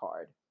credit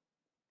card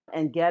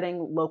and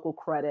getting local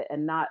credit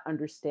and not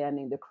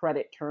understanding the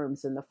credit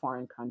terms in the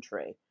foreign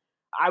country.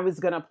 I was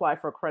going to apply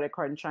for a credit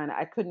card in China.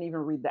 I couldn't even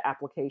read the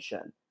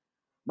application.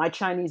 My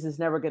Chinese is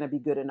never going to be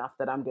good enough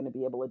that I'm going to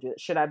be able to do it.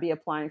 Should I be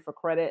applying for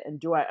credit? And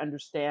do I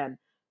understand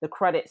the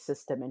credit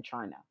system in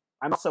China?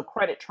 I'm also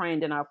credit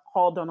trained and I've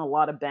called on a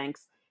lot of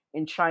banks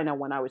in China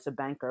when I was a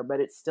banker, but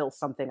it's still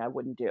something I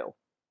wouldn't do.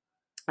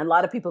 And a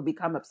lot of people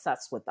become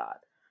obsessed with that.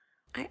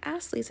 I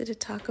asked Lisa to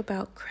talk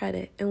about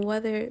credit and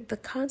whether the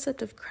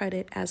concept of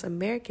credit, as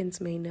Americans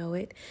may know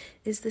it,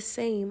 is the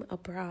same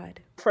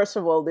abroad. First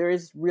of all, there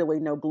is really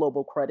no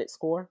global credit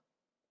score.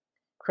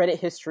 Credit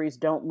histories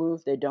don't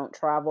move, they don't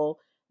travel.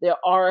 There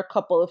are a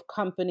couple of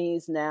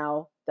companies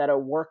now that are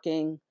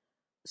working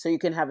so you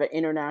can have an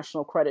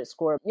international credit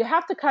score. You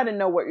have to kind of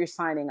know what you're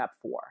signing up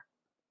for.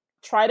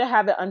 Try to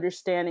have an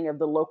understanding of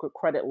the local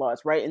credit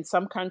laws, right? In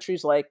some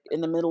countries, like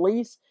in the Middle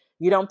East,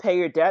 you don't pay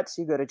your debts,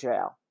 you go to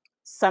jail.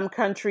 Some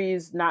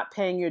countries, not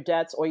paying your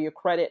debts or your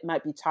credit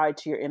might be tied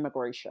to your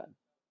immigration.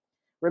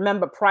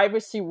 Remember,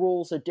 privacy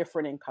rules are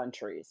different in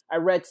countries. I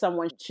read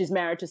she's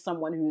married to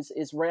someone who's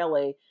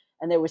Israeli,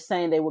 and they were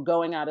saying they were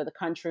going out of the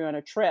country on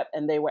a trip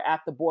and they were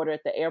at the border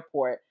at the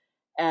airport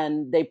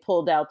and they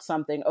pulled out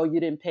something, oh, you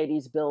didn't pay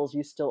these bills,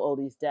 you still owe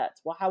these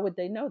debts. Well, how would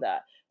they know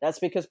that? That's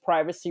because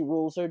privacy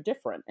rules are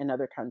different in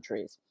other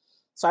countries.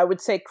 So I would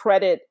say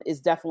credit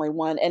is definitely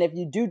one. And if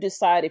you do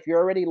decide, if you're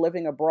already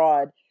living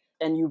abroad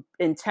and you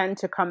intend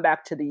to come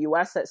back to the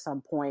US at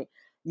some point,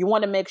 you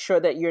want to make sure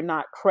that you're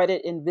not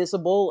credit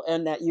invisible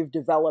and that you've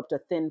developed a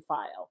thin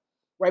file,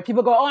 right?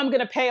 People go, oh, I'm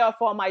going to pay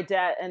off all my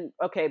debt. And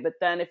okay, but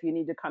then if you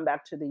need to come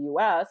back to the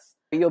US,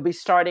 you'll be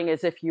starting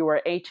as if you were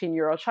an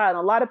 18-year-old child.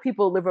 And a lot of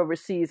people who live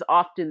overseas,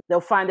 often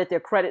they'll find that their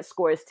credit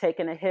score has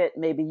taken a hit.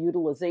 Maybe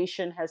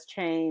utilization has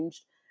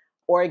changed.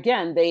 Or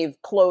again, they've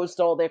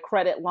closed all their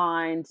credit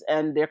lines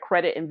and their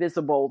credit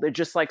invisible. They're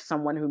just like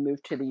someone who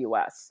moved to the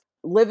US.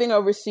 Living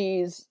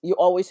overseas, you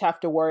always have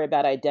to worry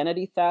about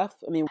identity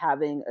theft. I mean,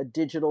 having a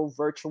digital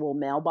virtual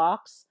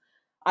mailbox.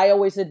 I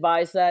always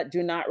advise that.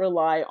 Do not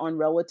rely on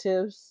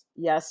relatives.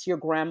 Yes, your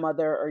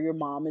grandmother or your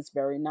mom is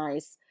very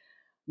nice.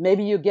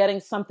 Maybe you're getting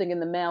something in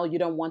the mail you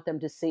don't want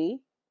them to see.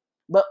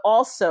 But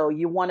also,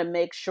 you want to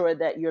make sure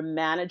that you're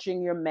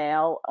managing your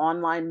mail,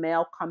 online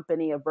mail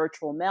company, a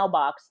virtual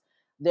mailbox.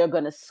 They're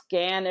going to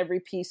scan every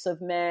piece of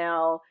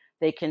mail.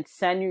 They can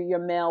send you your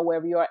mail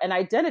wherever you are. And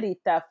identity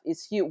theft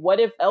is huge.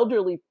 What if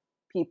elderly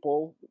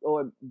people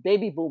or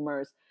baby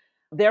boomers,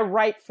 they're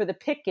ripe for the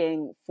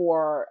picking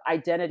for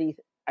identity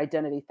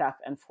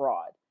theft and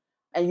fraud?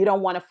 And you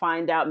don't want to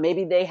find out,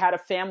 maybe they had a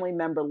family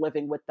member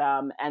living with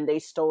them and they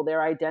stole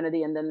their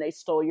identity and then they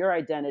stole your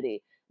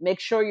identity. Make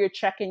sure you're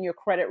checking your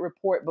credit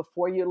report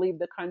before you leave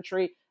the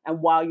country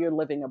and while you're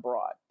living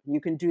abroad.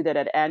 You can do that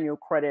at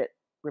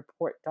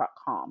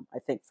annualcreditreport.com, I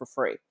think, for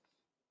free.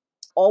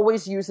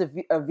 Always use a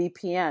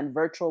VPN,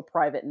 virtual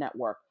private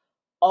network.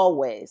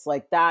 Always.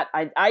 Like that.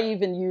 I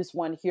even use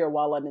one here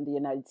while I'm in the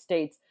United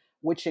States,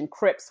 which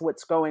encrypts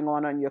what's going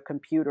on your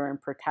computer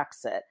and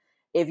protects it.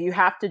 If you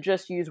have to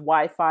just use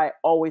Wi-Fi,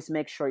 always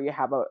make sure you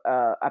have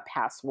a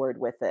password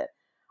with it.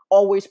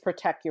 Always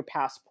protect your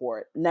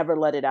passport. Never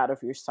let it out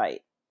of your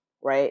sight.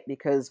 right?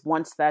 Because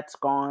once that's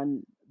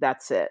gone,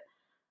 that's it.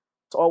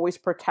 To always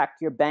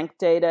protect your bank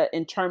data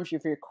in terms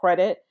of your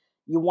credit.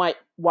 You want,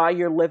 while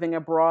you're living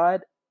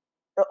abroad,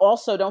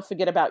 also don't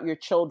forget about your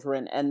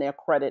children and their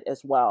credit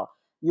as well.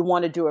 You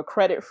want to do a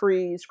credit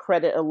freeze,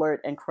 credit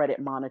alert, and credit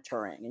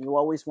monitoring. And you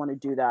always want to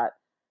do that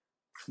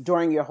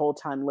during your whole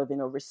time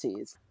living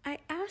overseas. I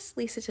asked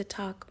Lisa to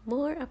talk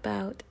more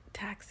about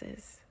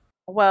taxes.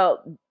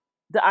 Well,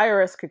 the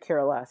IRS could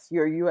care less.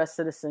 You're a US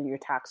citizen, you're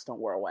taxed on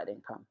worldwide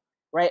income,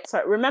 right?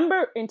 So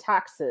remember, in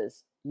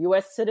taxes,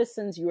 US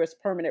citizens, US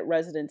permanent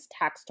residents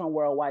taxed on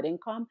worldwide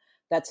income.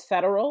 That's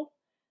federal.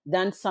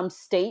 Then some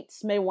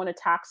states may want to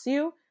tax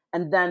you,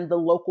 and then the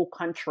local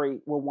country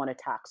will want to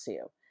tax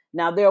you.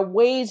 Now, there are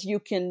ways you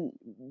can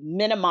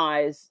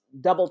minimize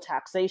double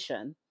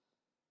taxation: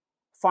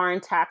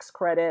 foreign tax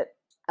credit,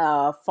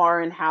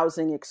 foreign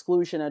housing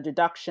exclusion or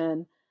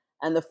deduction,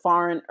 and the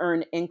foreign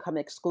earned income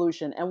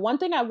exclusion. And one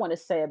thing I want to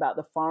say about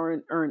the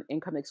foreign earned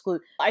income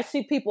exclusion, I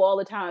see people all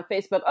the time on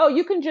Facebook, oh,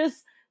 you can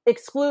just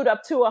exclude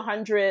up to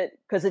 100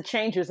 because it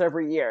changes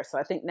every year. So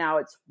I think now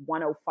it's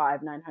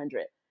 105,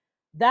 900.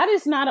 That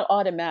is not an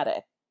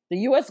automatic. The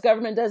US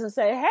government doesn't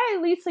say, hey,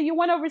 Lisa, you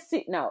went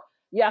overseas. No,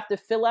 you have to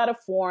fill out a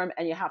form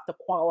and you have to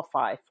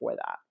qualify for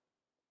that.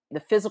 The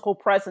physical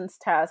presence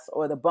test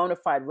or the bona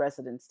fide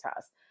residence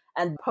test.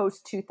 And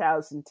post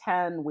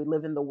 2010, we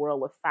live in the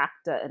world of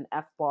FACTA and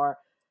FBAR.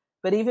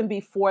 But even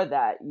before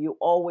that, you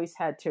always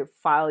had to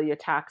file your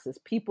taxes.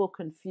 People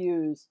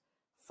confuse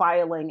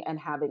filing and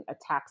having a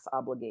tax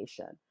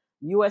obligation.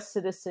 US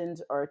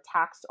citizens are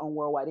taxed on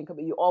worldwide income,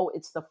 but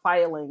it's the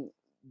filing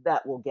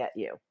that will get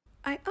you.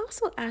 I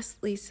also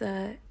asked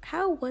Lisa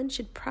how one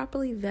should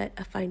properly vet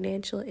a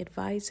financial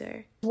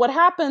advisor. What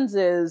happens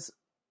is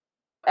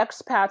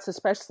expats,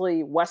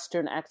 especially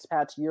Western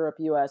expats, Europe,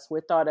 US,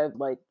 we're thought of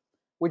like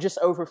we're just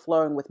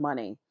overflowing with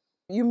money.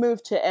 You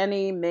move to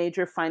any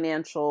major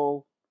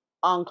financial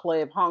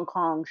enclave, Hong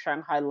Kong,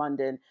 Shanghai,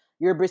 London,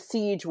 you're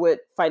besieged with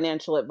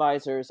financial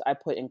advisors, I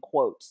put in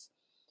quotes.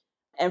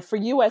 And for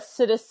US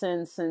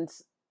citizens,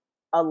 since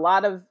a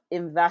lot of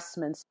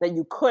investments that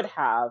you could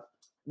have,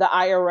 the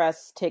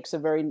IRS takes a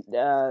very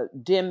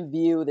dim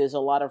view. There's a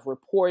lot of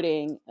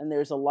reporting and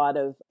there's a lot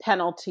of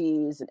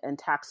penalties and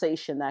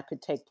taxation that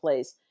could take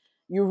place.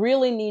 You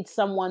really need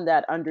someone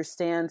that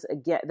understands,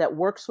 again, that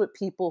works with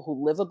people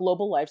who live a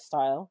global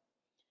lifestyle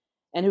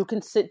and who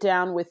can sit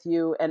down with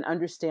you and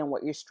understand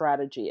what your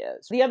strategy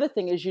is. The other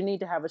thing is you need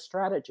to have a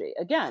strategy.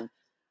 Again,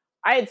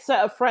 I had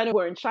a friend who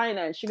were in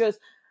China and she goes,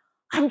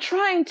 I'm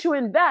trying to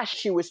invest.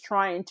 She was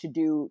trying to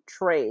do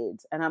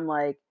trades. And I'm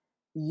like,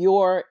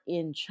 you're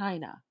in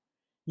China.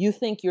 You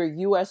think your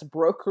US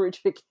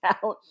brokerage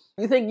account,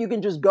 you think you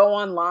can just go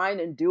online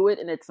and do it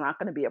and it's not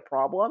going to be a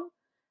problem?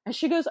 And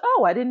she goes,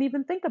 oh, I didn't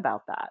even think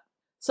about that.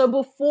 So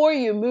before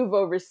you move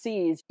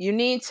overseas, you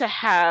need to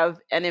have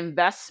an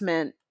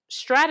investment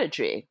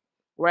strategy,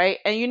 right?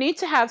 And you need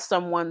to have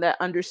someone that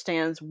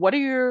understands what are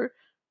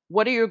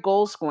your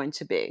goals going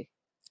to be,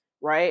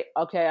 right?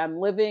 Okay, I'm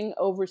living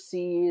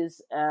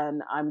overseas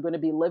and I'm going to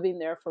be living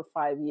there for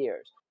 5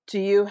 years. Do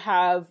you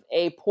have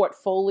a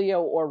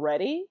portfolio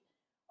already?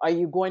 Are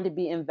you going to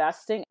be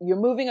investing? You're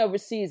moving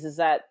overseas. Is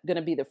that going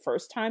to be the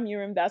first time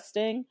you're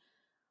investing?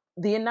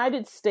 The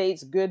United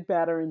States, good,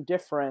 better, and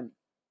different,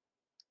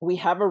 we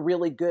have a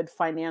really good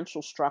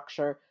financial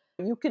structure.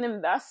 You can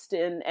invest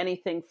in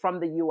anything from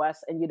the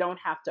US and you don't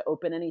have to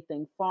open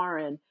anything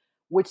foreign,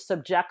 which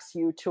subjects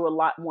you to a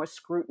lot more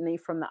scrutiny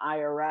from the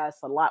IRS,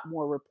 a lot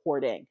more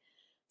reporting.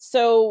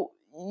 So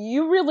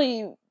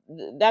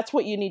that's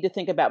what you need to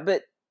think about.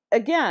 But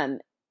again,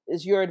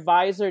 does your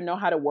advisor know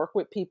how to work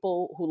with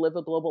people who live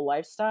a global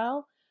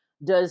lifestyle?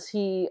 Does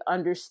he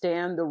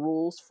understand the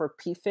rules for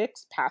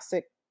PFICs,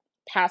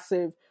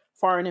 passive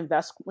foreign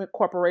investment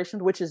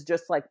corporations, which is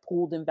just like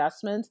pooled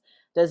investments?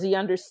 Does he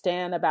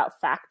understand about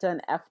FACTA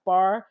and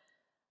FBAR?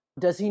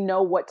 Does he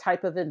know what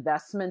type of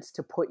investments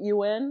to put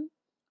you in?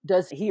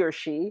 Does he or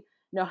she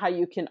know how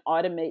you can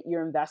automate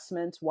your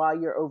investments while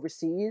you're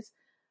overseas?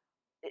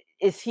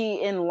 Is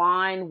he in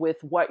line with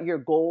what your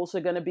goals are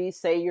going to be?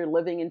 Say you're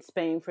living in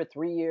Spain for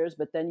 3 years,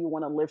 but then you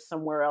want to live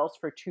somewhere else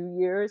for 2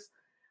 years.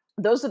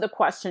 Those are the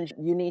questions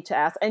you need to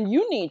ask. And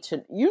you need to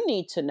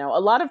know.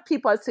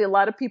 I see a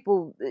lot of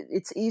people,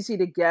 it's easy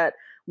to get,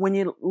 when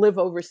you live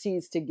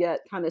overseas, to get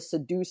kind of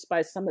seduced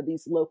by some of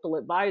these local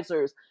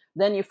advisors.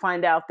 Then you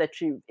find out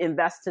that you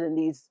invested in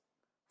these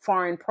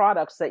foreign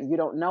products that you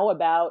don't know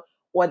about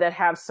or that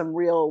have some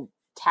real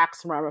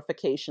tax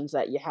ramifications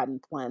that you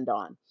hadn't planned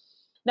on.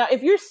 Now,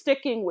 if you're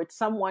sticking with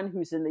someone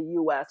who's in the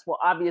US, well,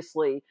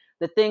 obviously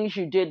the things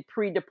you did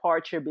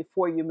pre-departure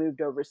before you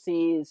moved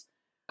overseas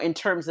in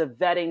terms of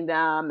vetting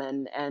them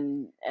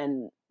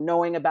and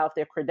knowing about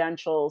their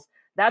credentials,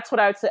 that's what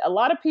I would say. A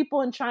lot of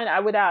people in China,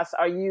 I would ask,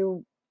 are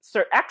you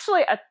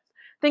actually, I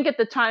think at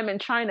the time in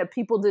China,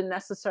 people didn't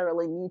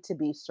necessarily need to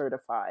be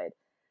certified.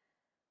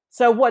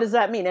 So what does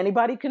that mean?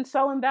 Anybody can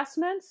sell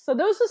investments? So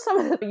those are some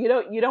of the,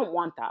 you don't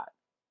want that.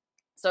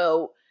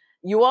 So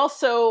you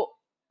also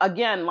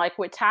Again, like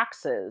with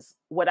taxes,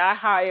 would I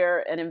hire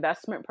an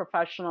investment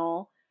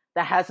professional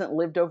that hasn't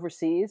lived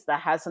overseas,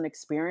 that hasn't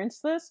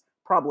experienced this?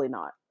 Probably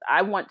not.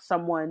 I want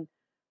someone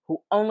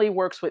who only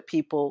works with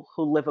people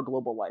who live a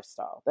global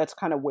lifestyle. That's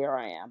kind of where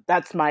I am.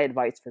 That's my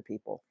advice for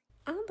people.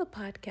 On the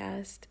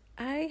podcast,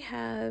 I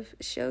have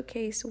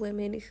showcased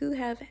women who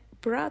have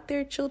brought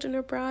their children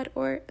abroad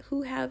or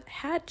who have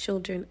had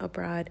children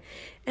abroad.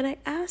 And I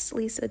asked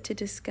Lisa to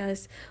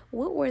discuss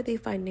what were the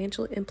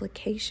financial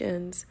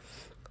implications,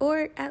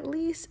 or at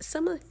least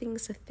some of the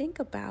things to think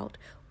about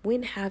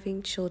when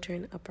having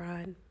children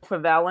abroad. For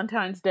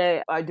Valentine's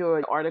Day, I do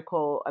an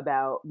article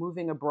about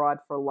moving abroad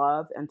for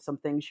love and some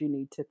things you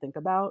need to think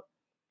about.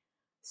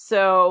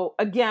 So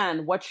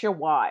again, what's your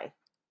why?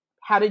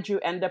 How did you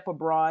end up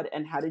abroad,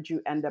 and how did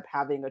you end up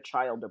having a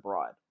child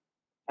abroad?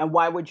 And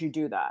why would you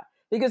do that?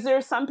 Because there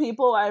are some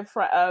people, I have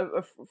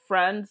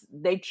friends,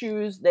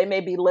 they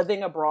may be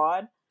living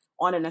abroad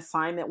on an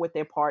assignment with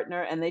their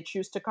partner and they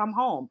choose to come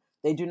home.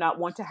 They do not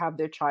want to have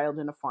their child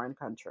in a foreign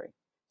country.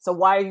 So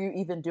why are you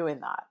even doing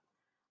that?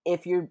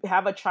 If you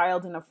have a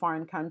child in a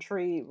foreign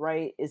country,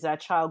 right, is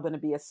that child going to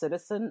be a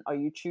citizen? Are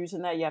you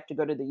choosing that? You have to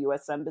go to the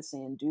US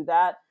Embassy and do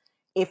that.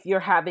 If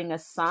you're having a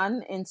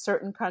son in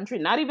certain country,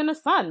 not even a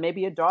son,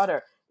 maybe a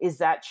daughter, is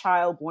that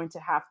child going to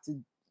have to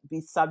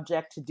be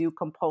subject to do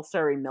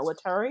compulsory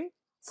military?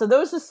 So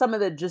those are some of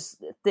the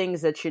just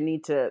things that you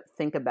need to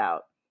think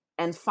about.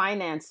 And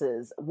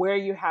finances, where are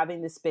you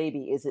having this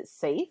baby? Is it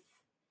safe?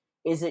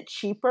 Is it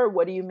cheaper?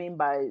 What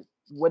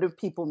do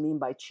people mean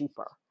by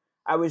cheaper?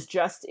 I was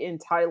just in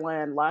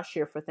Thailand last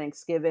year for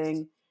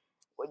Thanksgiving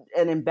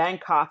and in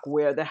Bangkok,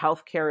 where the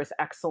healthcare is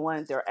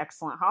excellent. There are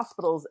excellent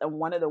hospitals. And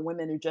one of the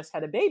women who just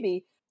had a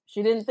baby,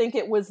 she didn't think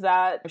it was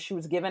that. She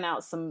was giving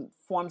out some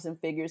forms and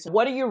figures.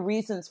 What are your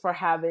reasons for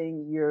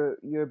having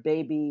your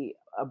baby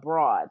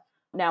abroad?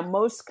 Now,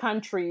 most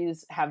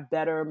countries have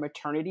better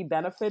maternity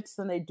benefits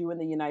than they do in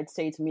the United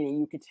States, meaning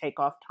you could take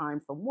off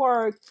time from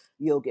work,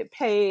 you'll get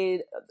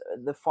paid,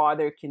 the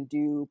father can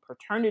do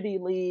paternity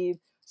leave.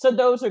 So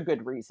those are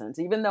good reasons,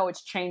 even though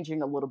it's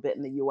changing a little bit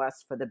in the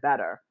US for the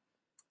better.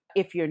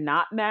 If you're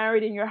not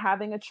married and you're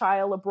having a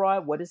child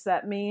abroad, what does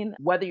that mean?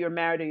 Whether you're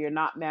married or you're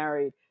not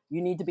married,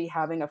 you need to be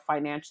having a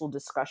financial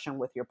discussion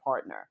with your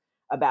partner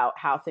about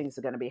how things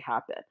are going to be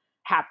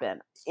happen.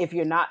 If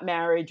you're not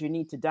married, you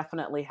need to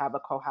definitely have a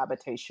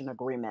cohabitation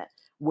agreement,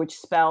 which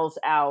spells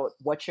out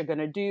what you're going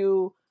to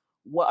do.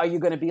 What are you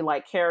going to be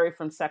like Carrie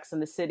from Sex and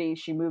the City?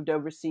 She moved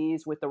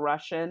overseas with a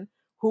Russian.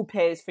 Who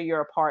pays for your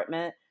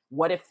apartment?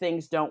 What if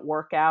things don't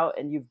work out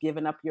and you've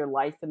given up your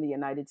life in the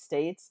United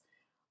States?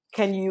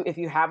 Can you, if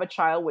you have a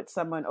child with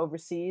someone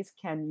overseas,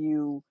 can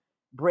you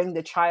bring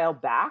the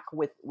child back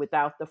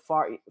without the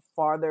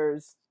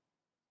father's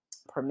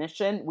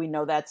permission? We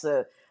know that's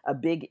a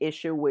big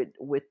issue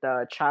with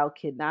child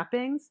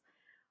kidnappings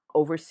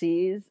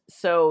overseas.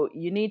 So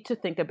you need to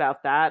think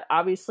about that.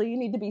 Obviously, you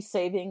need to be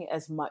saving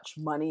as much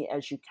money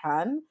as you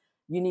can.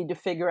 You need to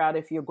figure out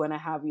if you're going to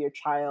have your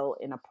child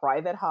in a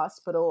private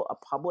hospital, a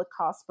public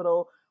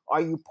hospital.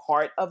 Are you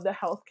part of the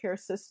healthcare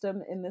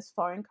system in this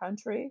foreign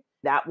country?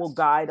 That will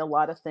guide a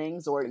lot of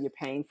things, or you're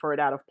paying for it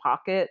out of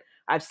pocket.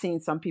 I've seen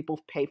some people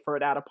pay for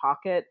it out of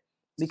pocket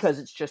because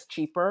it's just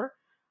cheaper.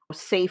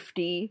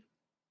 Safety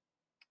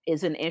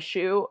is an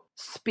issue.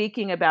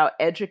 Speaking about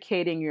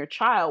educating your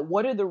child,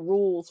 what are the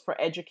rules for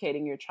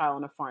educating your child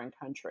in a foreign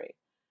country?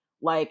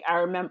 Like, I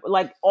remember,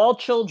 like, all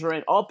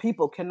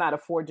people cannot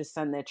afford to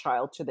send their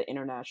child to the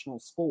international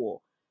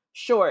school.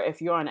 Sure,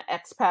 if you're on an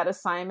expat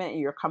assignment and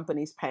your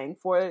company's paying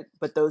for it,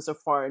 but those are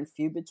far and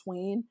few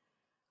between.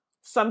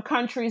 Some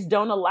countries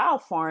don't allow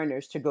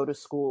foreigners to go to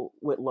school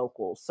with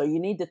locals. So you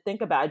need to think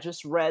about, I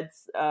just read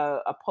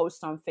a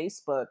post on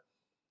Facebook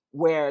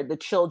where the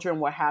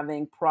children were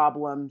having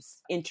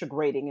problems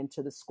integrating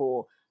into the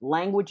school.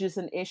 Language is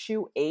an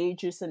issue.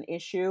 Age is an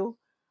issue.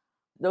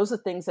 Those are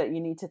things that you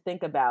need to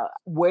think about.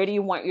 Where do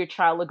you want your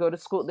child to go to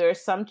school? There are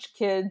some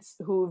kids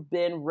who've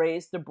been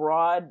raised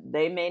abroad.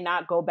 They may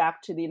not go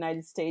back to the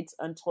United States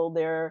until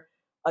they're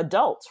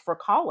adults for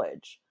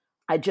college.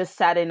 I just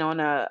sat in on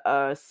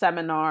a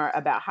seminar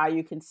about how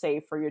you can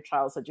save for your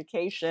child's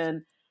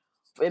education.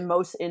 In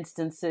most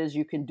instances,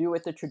 you can do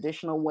it the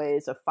traditional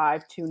ways of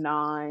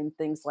 529,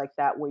 things like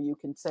that, where you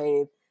can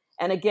save.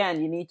 And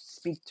again, you need to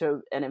speak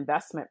to an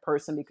investment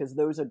person because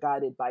those are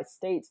guided by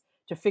states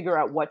to figure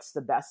out what's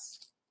the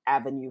best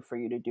avenue for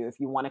you to do if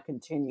you want to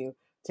continue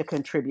to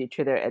contribute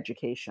to their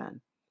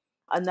education.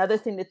 Another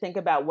thing to think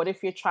about, what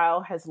if your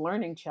child has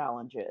learning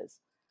challenges?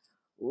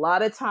 A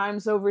lot of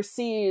times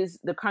overseas,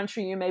 the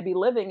country you may be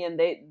living in,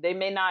 they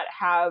may not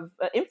have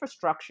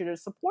infrastructure to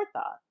support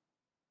that.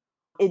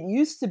 It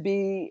used to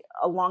be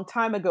a long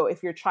time ago,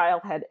 if your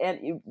child had,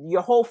 and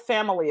your whole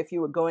family, if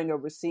you were going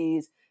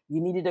overseas,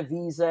 you needed a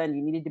visa and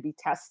you needed to be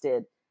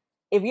tested.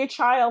 If your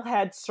child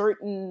had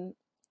certain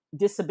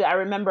disability, I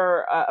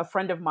remember a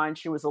friend of mine,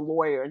 she was a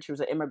lawyer and she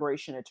was an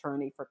immigration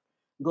attorney for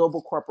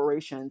global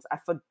corporations. I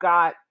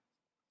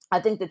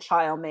think the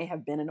child may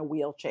have been in a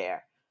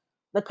wheelchair.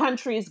 The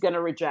country is going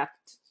to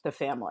reject the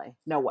family.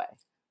 No way.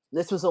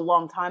 This was a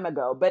long time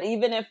ago. But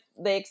even if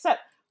they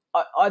accept,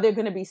 are there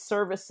going to be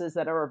services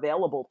that are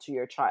available to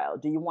your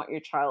child? Do you want your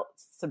child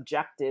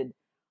subjected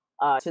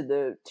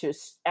to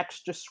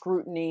extra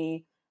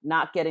scrutiny,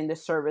 not getting the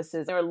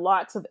services? There are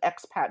lots of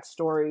expat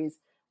stories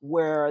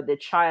where the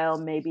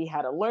child maybe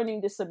had a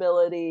learning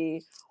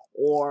disability,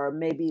 or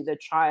maybe the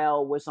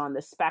child was on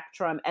the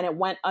spectrum and it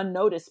went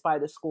unnoticed by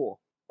the school,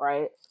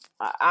 right?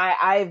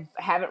 I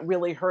haven't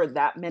really heard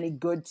that many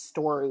good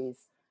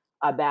stories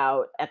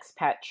about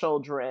expat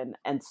children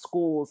and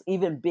schools,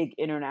 even big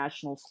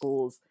international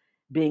schools,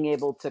 being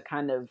able to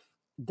kind of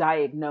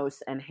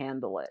diagnose and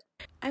handle it.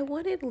 I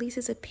wanted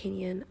Lisa's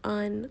opinion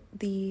on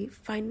the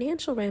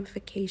financial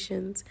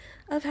ramifications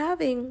of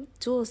having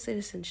dual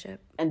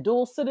citizenship. And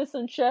dual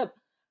citizenship,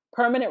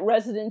 permanent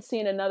residency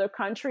in another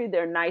country,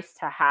 they're nice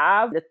to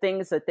have. The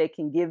things that they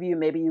can give you,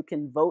 maybe you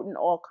can vote in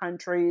all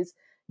countries.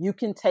 You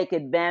can take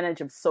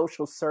advantage of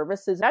social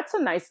services. That's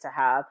a nice to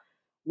have.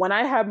 When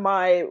I had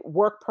my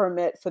work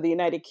permit for the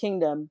United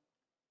Kingdom,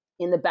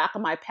 in the back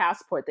of my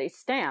passport, they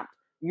stamped,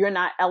 you're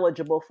not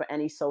eligible for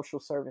any social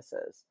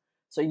services.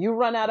 So you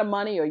run out of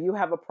money or you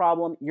have a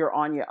problem, you're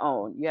on your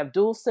own. You have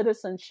dual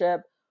citizenship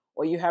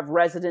or you have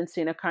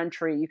residency in a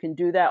country, you can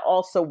do that.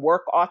 Also,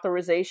 work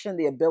authorization,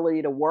 the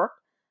ability to work,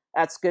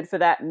 that's good for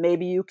that.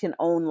 Maybe you can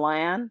own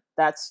land,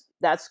 that's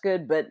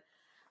good. But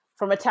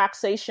from a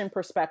taxation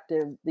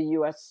perspective, the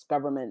US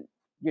government,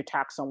 you're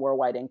taxed on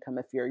worldwide income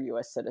if you're a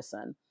US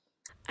citizen.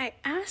 I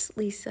asked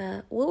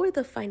Lisa what were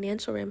the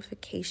financial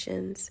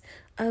ramifications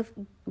of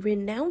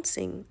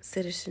renouncing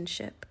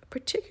citizenship,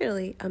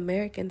 particularly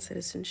American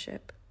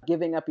citizenship.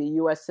 Giving up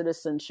your US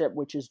citizenship,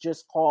 which is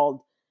just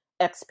called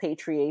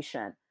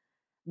expatriation.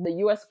 The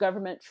US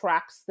government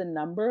tracks the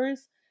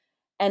numbers,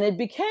 and it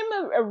became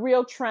a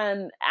real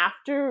trend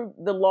after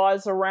the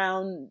laws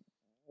around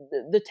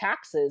the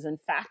taxes and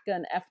FATCA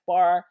and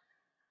FBAR.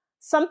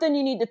 Something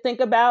you need to think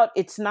about.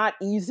 It's not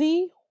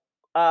easy.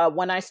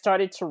 When I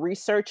started to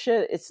research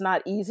it, it's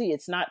not easy.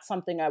 It's not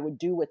something I would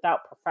do without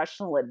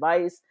professional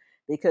advice,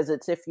 because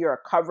it's if you're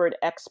a covered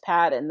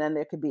expat and then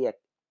there could be an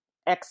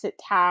exit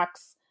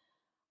tax.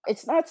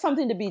 It's not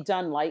something to be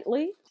done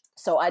lightly.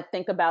 So I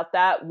think about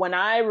that. When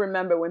I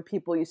remember when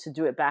people used to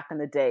do it back in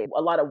the day,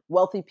 a lot of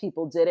wealthy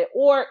people did it.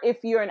 Or if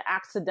you're an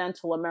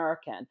accidental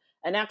American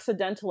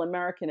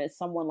is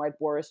someone like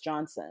Boris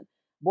Johnson.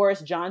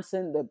 Boris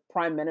Johnson, the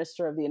Prime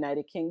Minister of the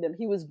United Kingdom,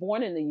 he was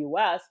born in the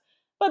US,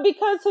 but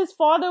because his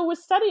father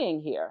was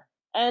studying here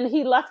and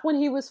he left when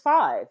he was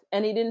 5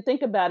 and he didn't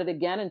think about it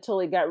again until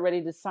he got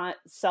ready to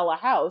sell a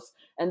house.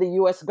 And the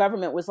US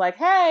government was like,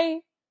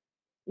 hey,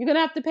 you're going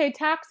to have to pay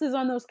taxes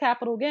on those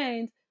capital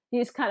gains.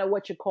 He's kind of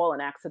what you call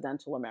an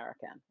accidental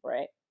American,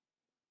 right?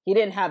 He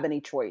didn't have any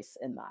choice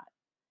in that.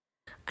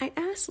 I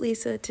asked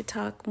Lisa to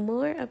talk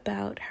more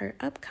about her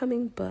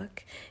upcoming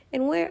book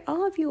and where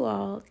all of you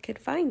all could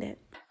find it.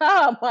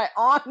 My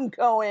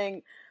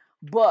ongoing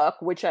book,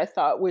 which I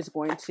thought was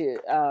going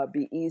to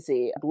be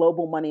easy,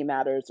 Global Money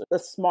Matters, a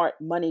smart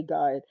money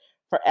guide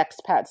for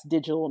expats,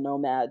 digital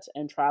nomads,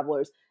 and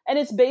travelers. And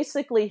it's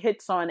basically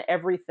hits on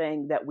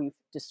everything that we've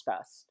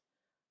discussed.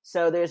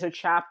 So there's a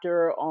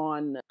chapter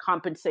on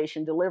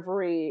compensation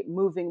delivery,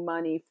 moving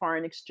money,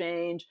 foreign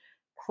exchange,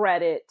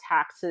 credit,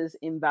 taxes,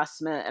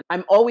 investment. And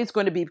I'm always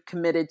going to be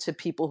committed to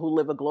people who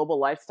live a global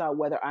lifestyle,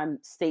 whether I'm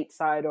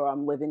stateside or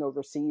I'm living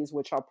overseas,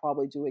 which I'll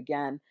probably do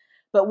again.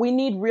 But we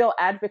need real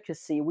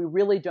advocacy. We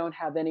really don't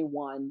have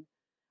anyone.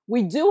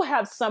 We do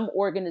have some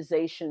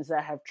organizations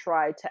that have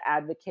tried to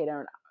advocate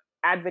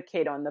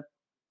on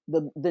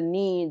the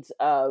needs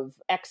of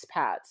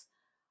expats,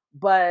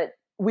 but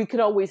we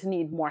could always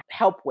need more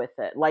help with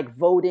it. Like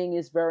voting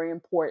is very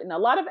important. A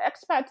lot of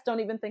expats don't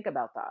even think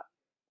about that.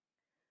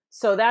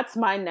 So that's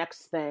my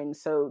next thing.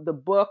 So the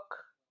book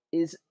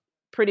is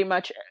pretty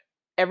much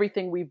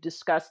everything we've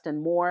discussed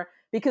and more,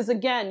 because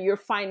again, your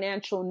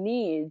financial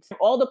needs,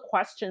 all the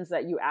questions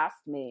that you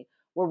asked me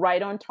were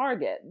right on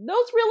target.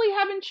 Those really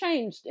haven't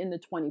changed in the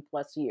 20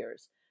 plus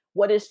years.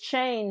 What has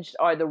changed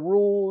are the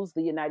rules,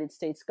 the United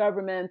States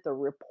government, the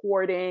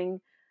reporting,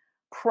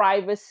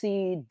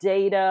 privacy,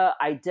 data,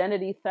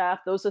 identity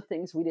theft. Those are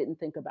things we didn't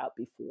think about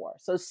before.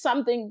 So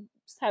some things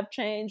have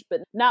changed, but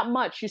not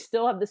much. You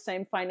still have the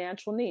same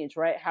financial needs,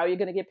 right? How are you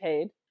going to get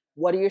paid?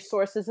 What are your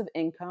sources of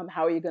income?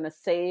 How are you going to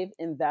save,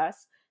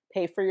 invest,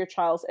 pay for your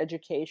child's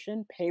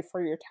education, pay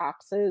for your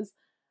taxes,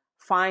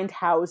 find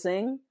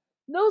housing?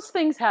 Those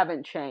things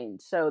haven't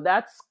changed. So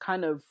that's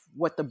kind of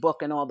what the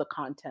book and all the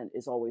content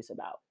is always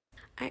about.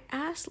 I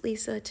asked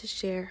Lisa to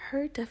share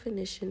her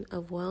definition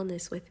of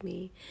wellness with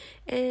me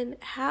and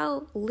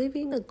how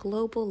living a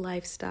global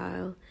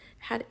lifestyle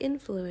had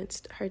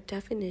influenced her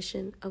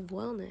definition of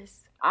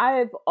wellness.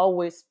 I've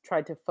always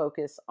tried to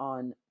focus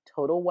on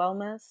total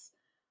wellness,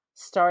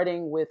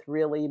 starting with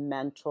really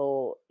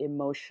mental,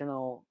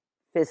 emotional,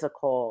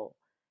 physical,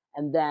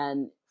 and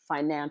then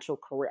financial,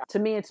 career. To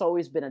me, it's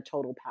always been a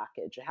total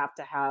package. You have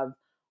to have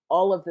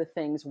all of the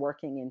things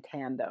working in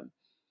tandem.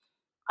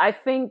 I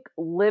think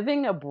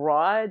living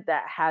abroad,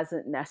 that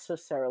hasn't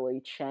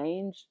necessarily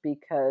changed,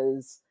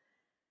 because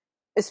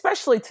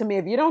especially to me,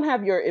 if you don't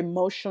have your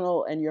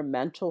emotional and your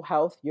mental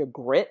health, your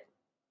grit,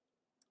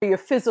 your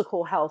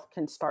physical health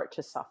can start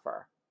to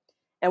suffer.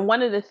 And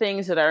one of the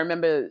things that I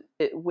remember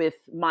with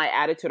my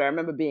attitude, I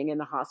remember being in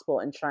the hospital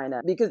in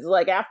China because,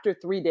 like, after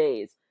 3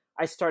 days,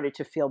 I started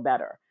to feel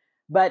better.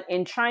 But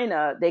in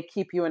China, they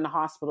keep you in the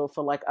hospital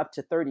for like up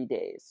to 30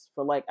 days.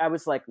 For like, I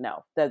was like,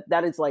 no,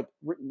 that is like,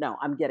 no,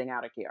 I'm getting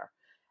out of here.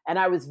 And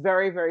I was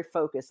very, very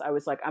focused. I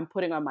was like, I'm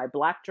putting on my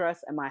black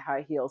dress and my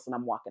high heels and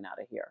I'm walking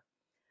out of here.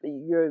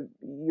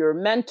 Your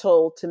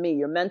mental, to me,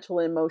 your mental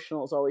and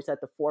emotional is always at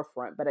the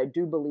forefront, but I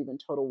do believe in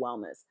total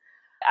wellness.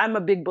 I'm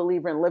a big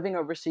believer in living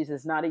overseas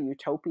is not a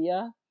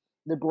utopia.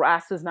 The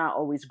grass is not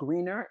always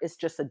greener. It's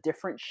just a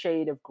different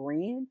shade of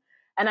green.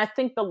 And I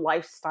think the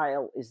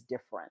lifestyle is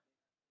different.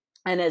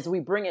 And as we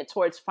bring it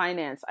towards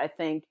finance, I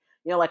think,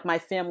 like my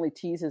family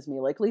teases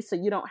me, like, Lisa,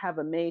 you don't have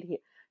a maid here.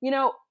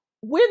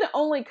 We're the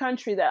only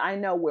country that I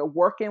know where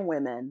working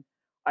women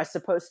are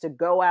supposed to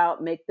go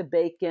out, make the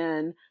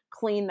bacon,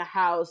 clean the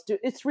house.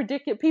 It's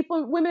ridiculous.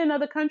 Women in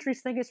other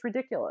countries think it's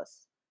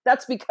ridiculous.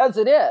 That's because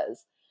it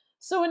is.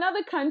 So in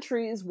other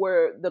countries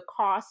where the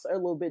costs are a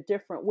little bit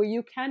different, where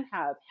you can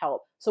have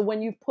help. So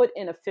when you put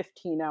in a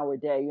 15-hour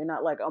day, you're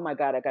not like, oh my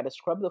God, I got to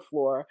scrub the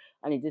floor.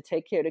 I need to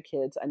take care of the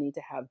kids. I need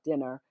to have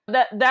dinner.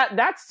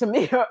 That's to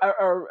me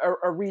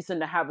a reason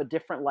to have a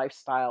different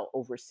lifestyle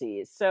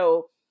overseas.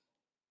 So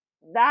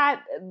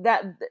that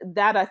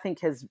I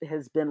think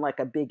has been like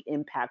a big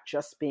impact,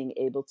 just being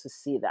able to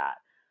see that.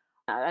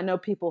 I know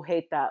people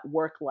hate that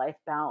work-life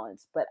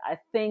balance, but I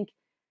think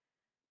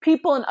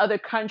people in other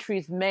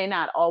countries may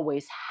not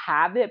always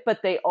have it,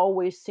 but they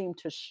always seem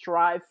to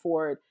strive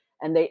for it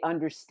and they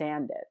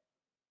understand it.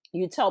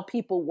 You tell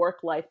people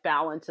work-life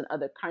balance in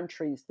other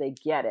countries, they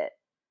get it.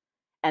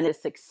 And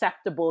it's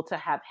acceptable to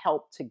have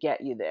help to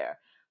get you there.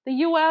 The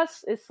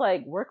US, it's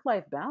like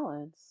work-life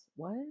balance.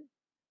 What?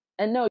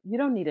 And no, you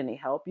don't need any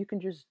help. You can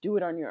just do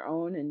it on your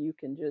own and you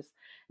can just.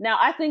 Now,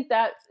 I think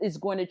that is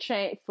going to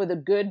change for the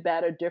good,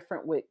 bad, or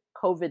different with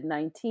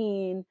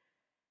COVID-19.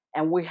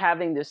 And we're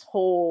having this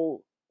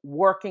whole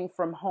working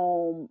from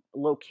home,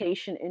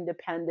 location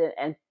independent,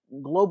 and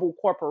global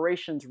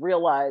corporations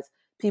realize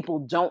people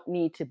don't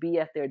need to be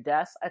at their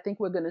desks. I think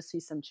we're going to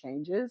see some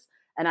changes.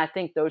 And I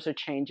think those are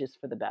changes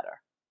for the better.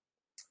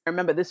 I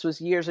remember this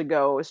was years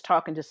ago. I was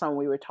talking to someone,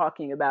 we were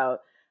talking about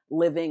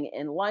living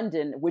in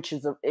London, which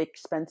is an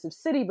expensive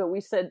city. But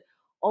we said,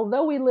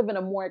 although we live in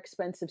a more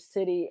expensive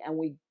city and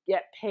we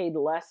get paid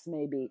less,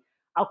 maybe,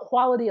 our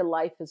quality of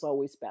life is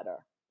always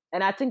better.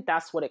 And I think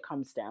that's what it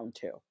comes down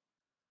to,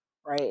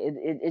 right?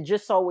 It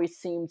just always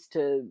seems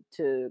to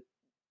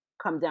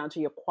come down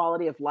to your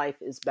quality of life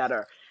is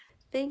better.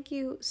 Thank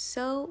you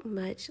so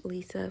much,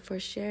 Lisa, for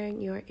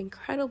sharing your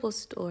incredible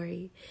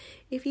story.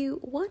 If you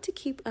want to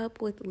keep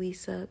up with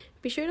Lisa,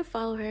 be sure to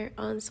follow her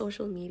on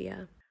social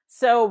media.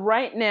 So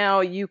right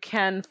now you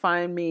can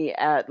find me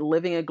at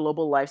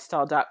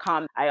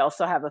livingagloballifestyle.com. I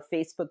also have a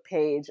Facebook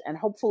page, and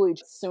hopefully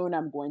soon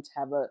I'm going to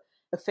have a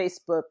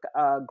Facebook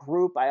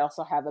group. I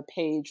also have a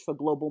page for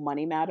Global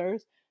Money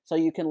Matters. So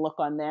you can look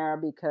on there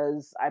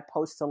because I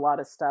post a lot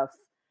of stuff,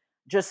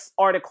 just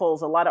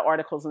articles, a lot of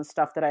articles and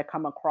stuff that I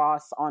come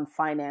across on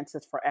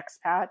finances for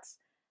expats.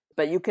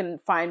 But you can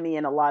find me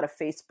in a lot of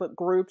Facebook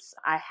groups.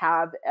 I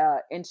have an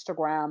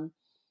Instagram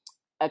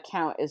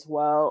account as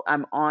well.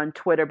 I'm on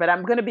Twitter, but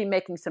I'm going to be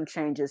making some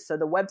changes. So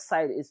the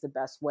website is the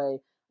best way,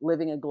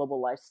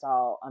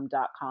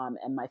 livingagloballifestyle.com,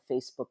 and my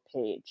Facebook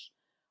page.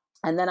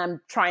 And then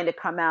I'm trying to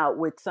come out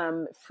with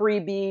some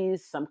freebies,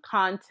 some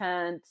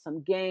content,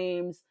 some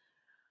games,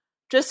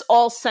 just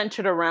all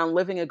centered around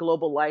living a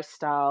global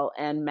lifestyle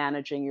and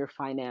managing your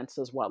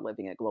finances while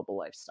living a global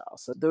lifestyle.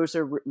 So those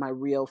are my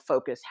real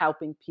focus,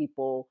 helping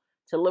people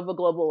to live a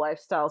global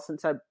lifestyle,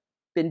 since I've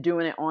been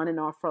doing it on and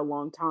off for a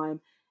long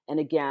time. And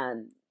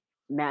again,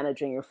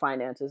 managing your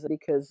finances,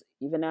 because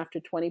even after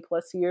 20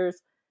 plus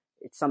years,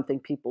 it's something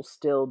people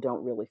still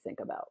don't really think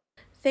about.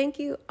 Thank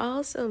you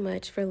all so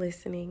much for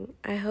listening.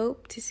 I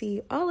hope to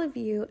see all of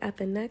you at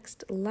the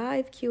next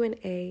live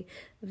Q&A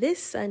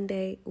this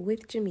Sunday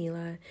with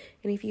Jamila.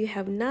 And if you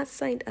have not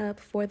signed up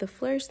for the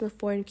Flourish in the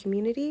Foreign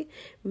Community,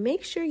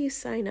 make sure you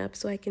sign up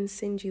so I can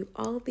send you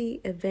all the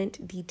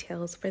event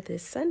details for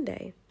this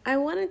Sunday. I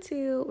wanted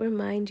to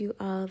remind you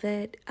all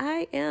that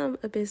I am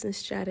a business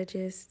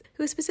strategist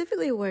who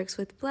specifically works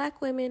with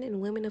Black women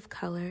and women of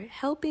color,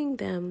 helping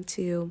them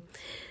to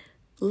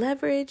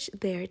leverage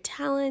their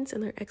talents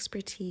and their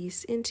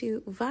expertise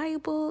into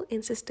viable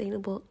and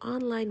sustainable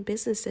online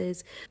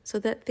businesses so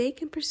that they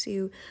can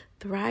pursue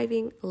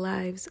thriving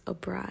lives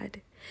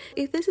abroad.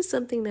 If this is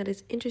something that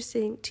is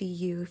interesting to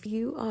you, if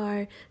you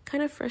are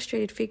kind of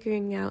frustrated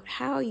figuring out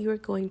how you are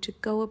going to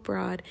go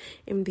abroad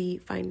and be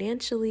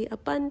financially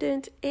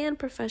abundant and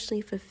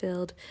professionally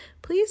fulfilled,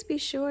 please be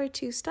sure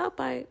to stop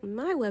by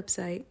my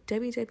website,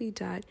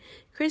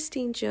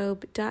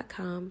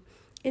 www.christinejob.com,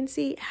 and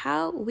see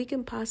how we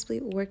can possibly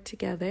work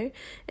together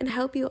and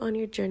help you on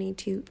your journey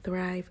to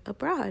thrive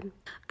abroad.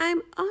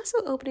 I'm also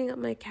opening up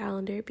my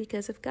calendar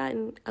because I've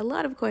gotten a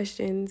lot of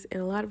questions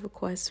and a lot of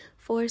requests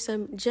for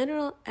some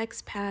general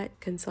expat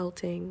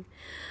consulting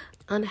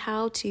on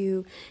how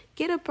to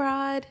get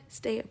abroad,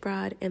 stay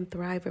abroad, and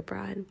thrive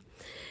abroad.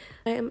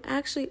 I am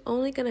actually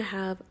only going to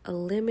have a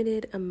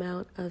limited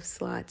amount of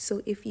slots.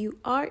 So if you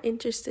are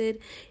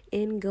interested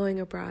in going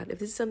abroad, if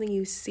this is something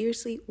you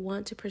seriously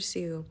want to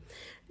pursue,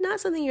 not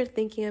something you're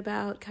thinking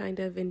about kind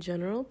of in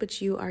general,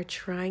 but you are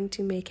trying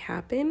to make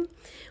happen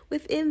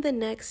within the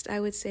next, I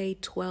would say,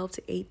 12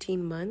 to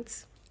 18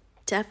 months,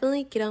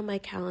 definitely get on my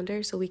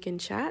calendar so we can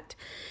chat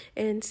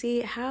and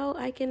see how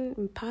I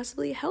can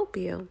possibly help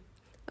you.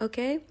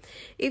 Okay,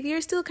 if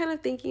you're still kind of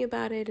thinking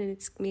about it and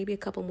it's maybe a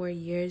couple more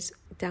years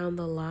down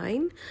the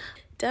line,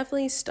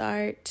 definitely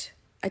start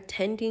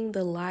attending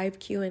the live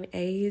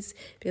Q&As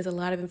because a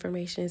lot of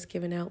information is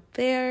given out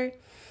there.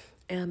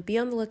 And be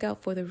on the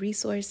lookout for the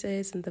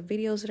resources and the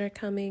videos that are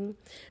coming.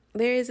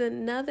 There is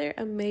another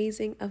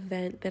amazing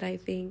event that I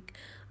think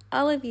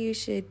all of you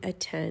should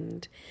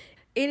attend.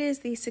 It is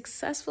the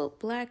Successful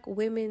Black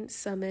Women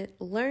Summit.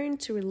 Learn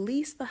to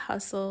release the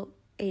hustle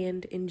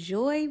and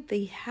enjoy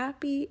the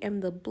happy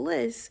and the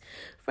bliss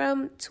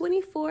from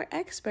 24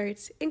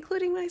 experts,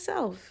 including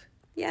myself.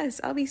 Yes,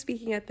 I'll be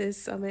speaking at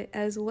this summit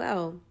as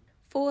well.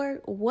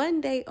 For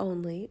one day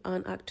only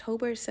on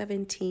October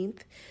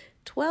 17th,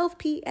 12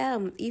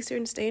 p.m.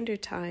 Eastern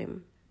Standard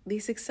Time, the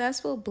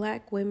Successful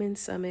Black Women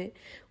Summit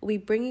will be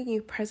bringing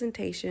you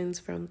presentations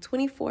from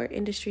 24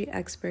 industry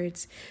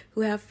experts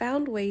who have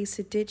found ways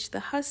to ditch the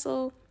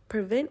hustle,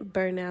 prevent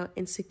burnout,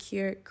 and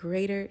secure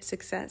greater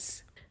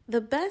success.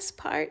 The best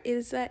part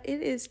is that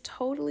it is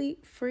totally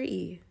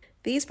free.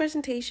 These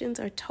presentations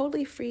are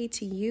totally free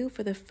to you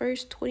for the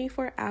first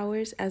 24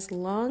 hours as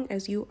long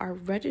as you are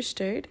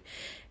registered.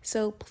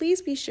 So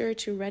please be sure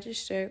to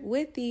register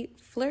with the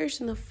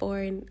Flourish in the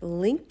Foreign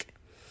link,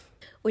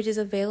 which is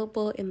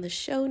available in the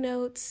show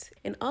notes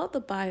and all the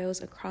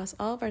bios across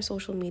all of our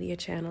social media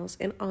channels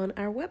and on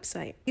our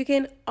website. You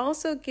can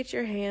also get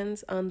your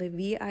hands on the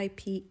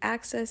VIP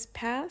Access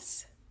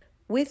Pass.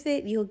 With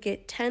it, you'll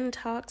get 10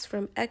 talks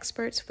from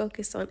experts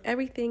focused on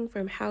everything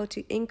from how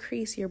to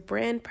increase your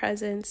brand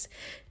presence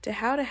to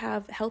how to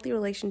have healthy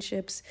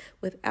relationships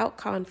without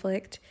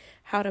conflict,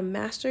 how to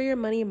master your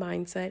money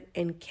mindset,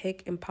 and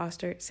kick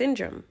imposter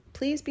syndrome.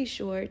 Please be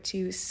sure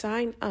to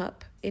sign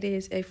up. It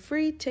is a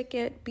free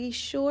ticket. Be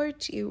sure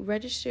to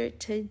register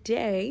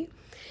today.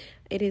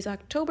 It is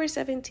October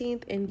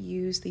 17th and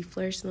use the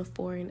Flourish in the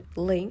Foreign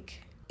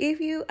link. If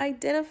you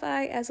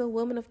identify as a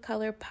woman of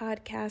color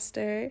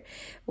podcaster,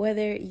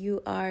 whether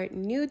you are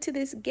new to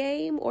this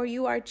game or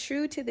you are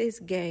true to this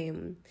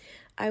game,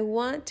 I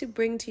want to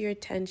bring to your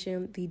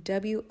attention the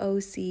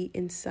WOC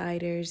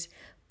Insiders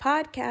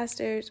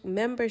Podcasters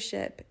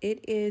membership.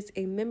 It is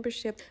a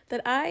membership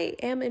that I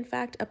am, in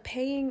fact, a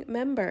paying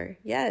member.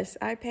 Yes,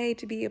 I pay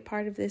to be a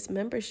part of this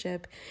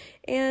membership.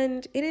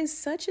 And it is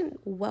such a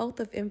wealth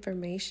of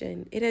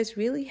information. It has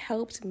really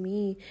helped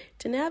me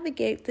to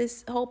navigate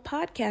this whole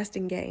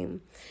podcasting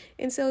game.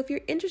 And so if you're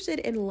interested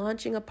in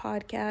launching a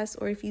podcast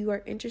or if you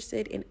are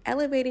interested in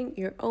elevating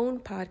your own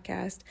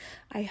podcast,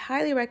 I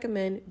highly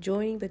recommend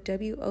joining the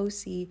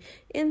WOC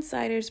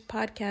Insiders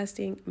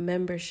Podcasting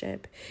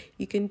membership.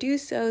 You can do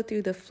so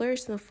through the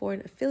Flourish in the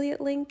Foreign affiliate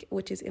link,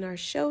 which is in our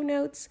show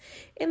notes,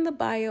 in the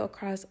bio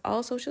across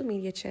all social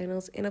media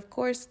channels, and of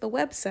course the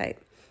website.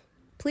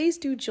 Please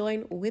do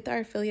join with our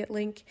affiliate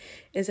link.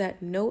 It is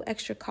at no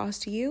extra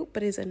cost to you,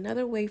 but is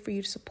another way for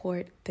you to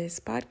support this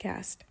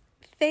podcast.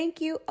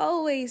 Thank you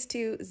always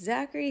to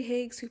Zachary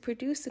Higgs, who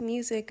produced the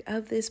music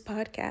of this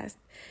podcast.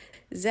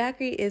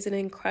 Zachary is an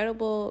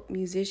incredible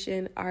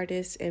musician,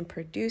 artist, and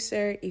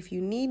producer. If you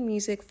need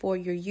music for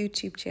your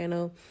YouTube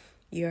channel,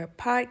 your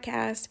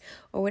podcast,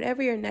 or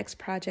whatever your next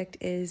project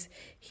is,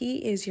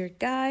 he is your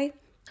guy.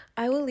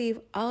 I will leave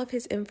all of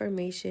his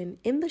information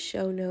in the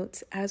show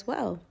notes as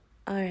well.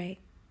 All right,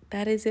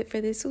 that is it for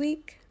this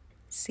week.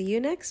 See you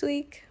next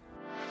week.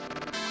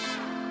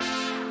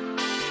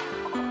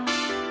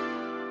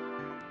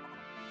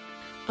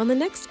 On the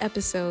next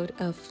episode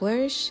of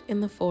Flourish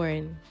in the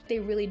Foreign. They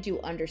really do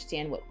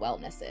understand what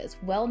wellness is.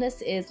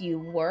 Wellness is you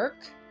work,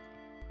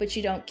 but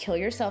you don't kill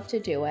yourself to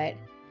do it.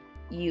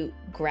 You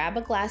grab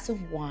a glass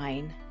of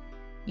wine,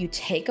 you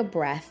take a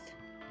breath,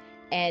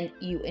 and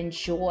you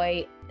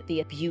enjoy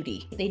the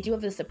beauty. They do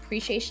have this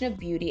appreciation of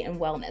beauty and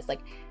wellness.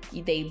 Like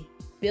they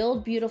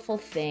build beautiful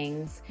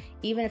things.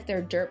 Even if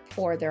they're dirt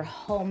poor, their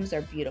homes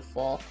are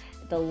beautiful.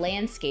 The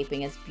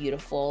landscaping is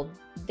beautiful.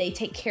 They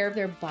take care of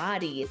their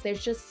bodies.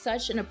 There's just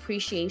such an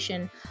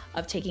appreciation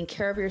of taking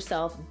care of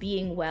yourself,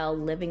 being well,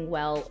 living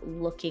well,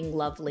 looking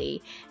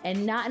lovely,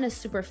 and not in a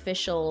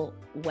superficial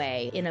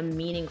way, in a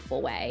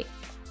meaningful way.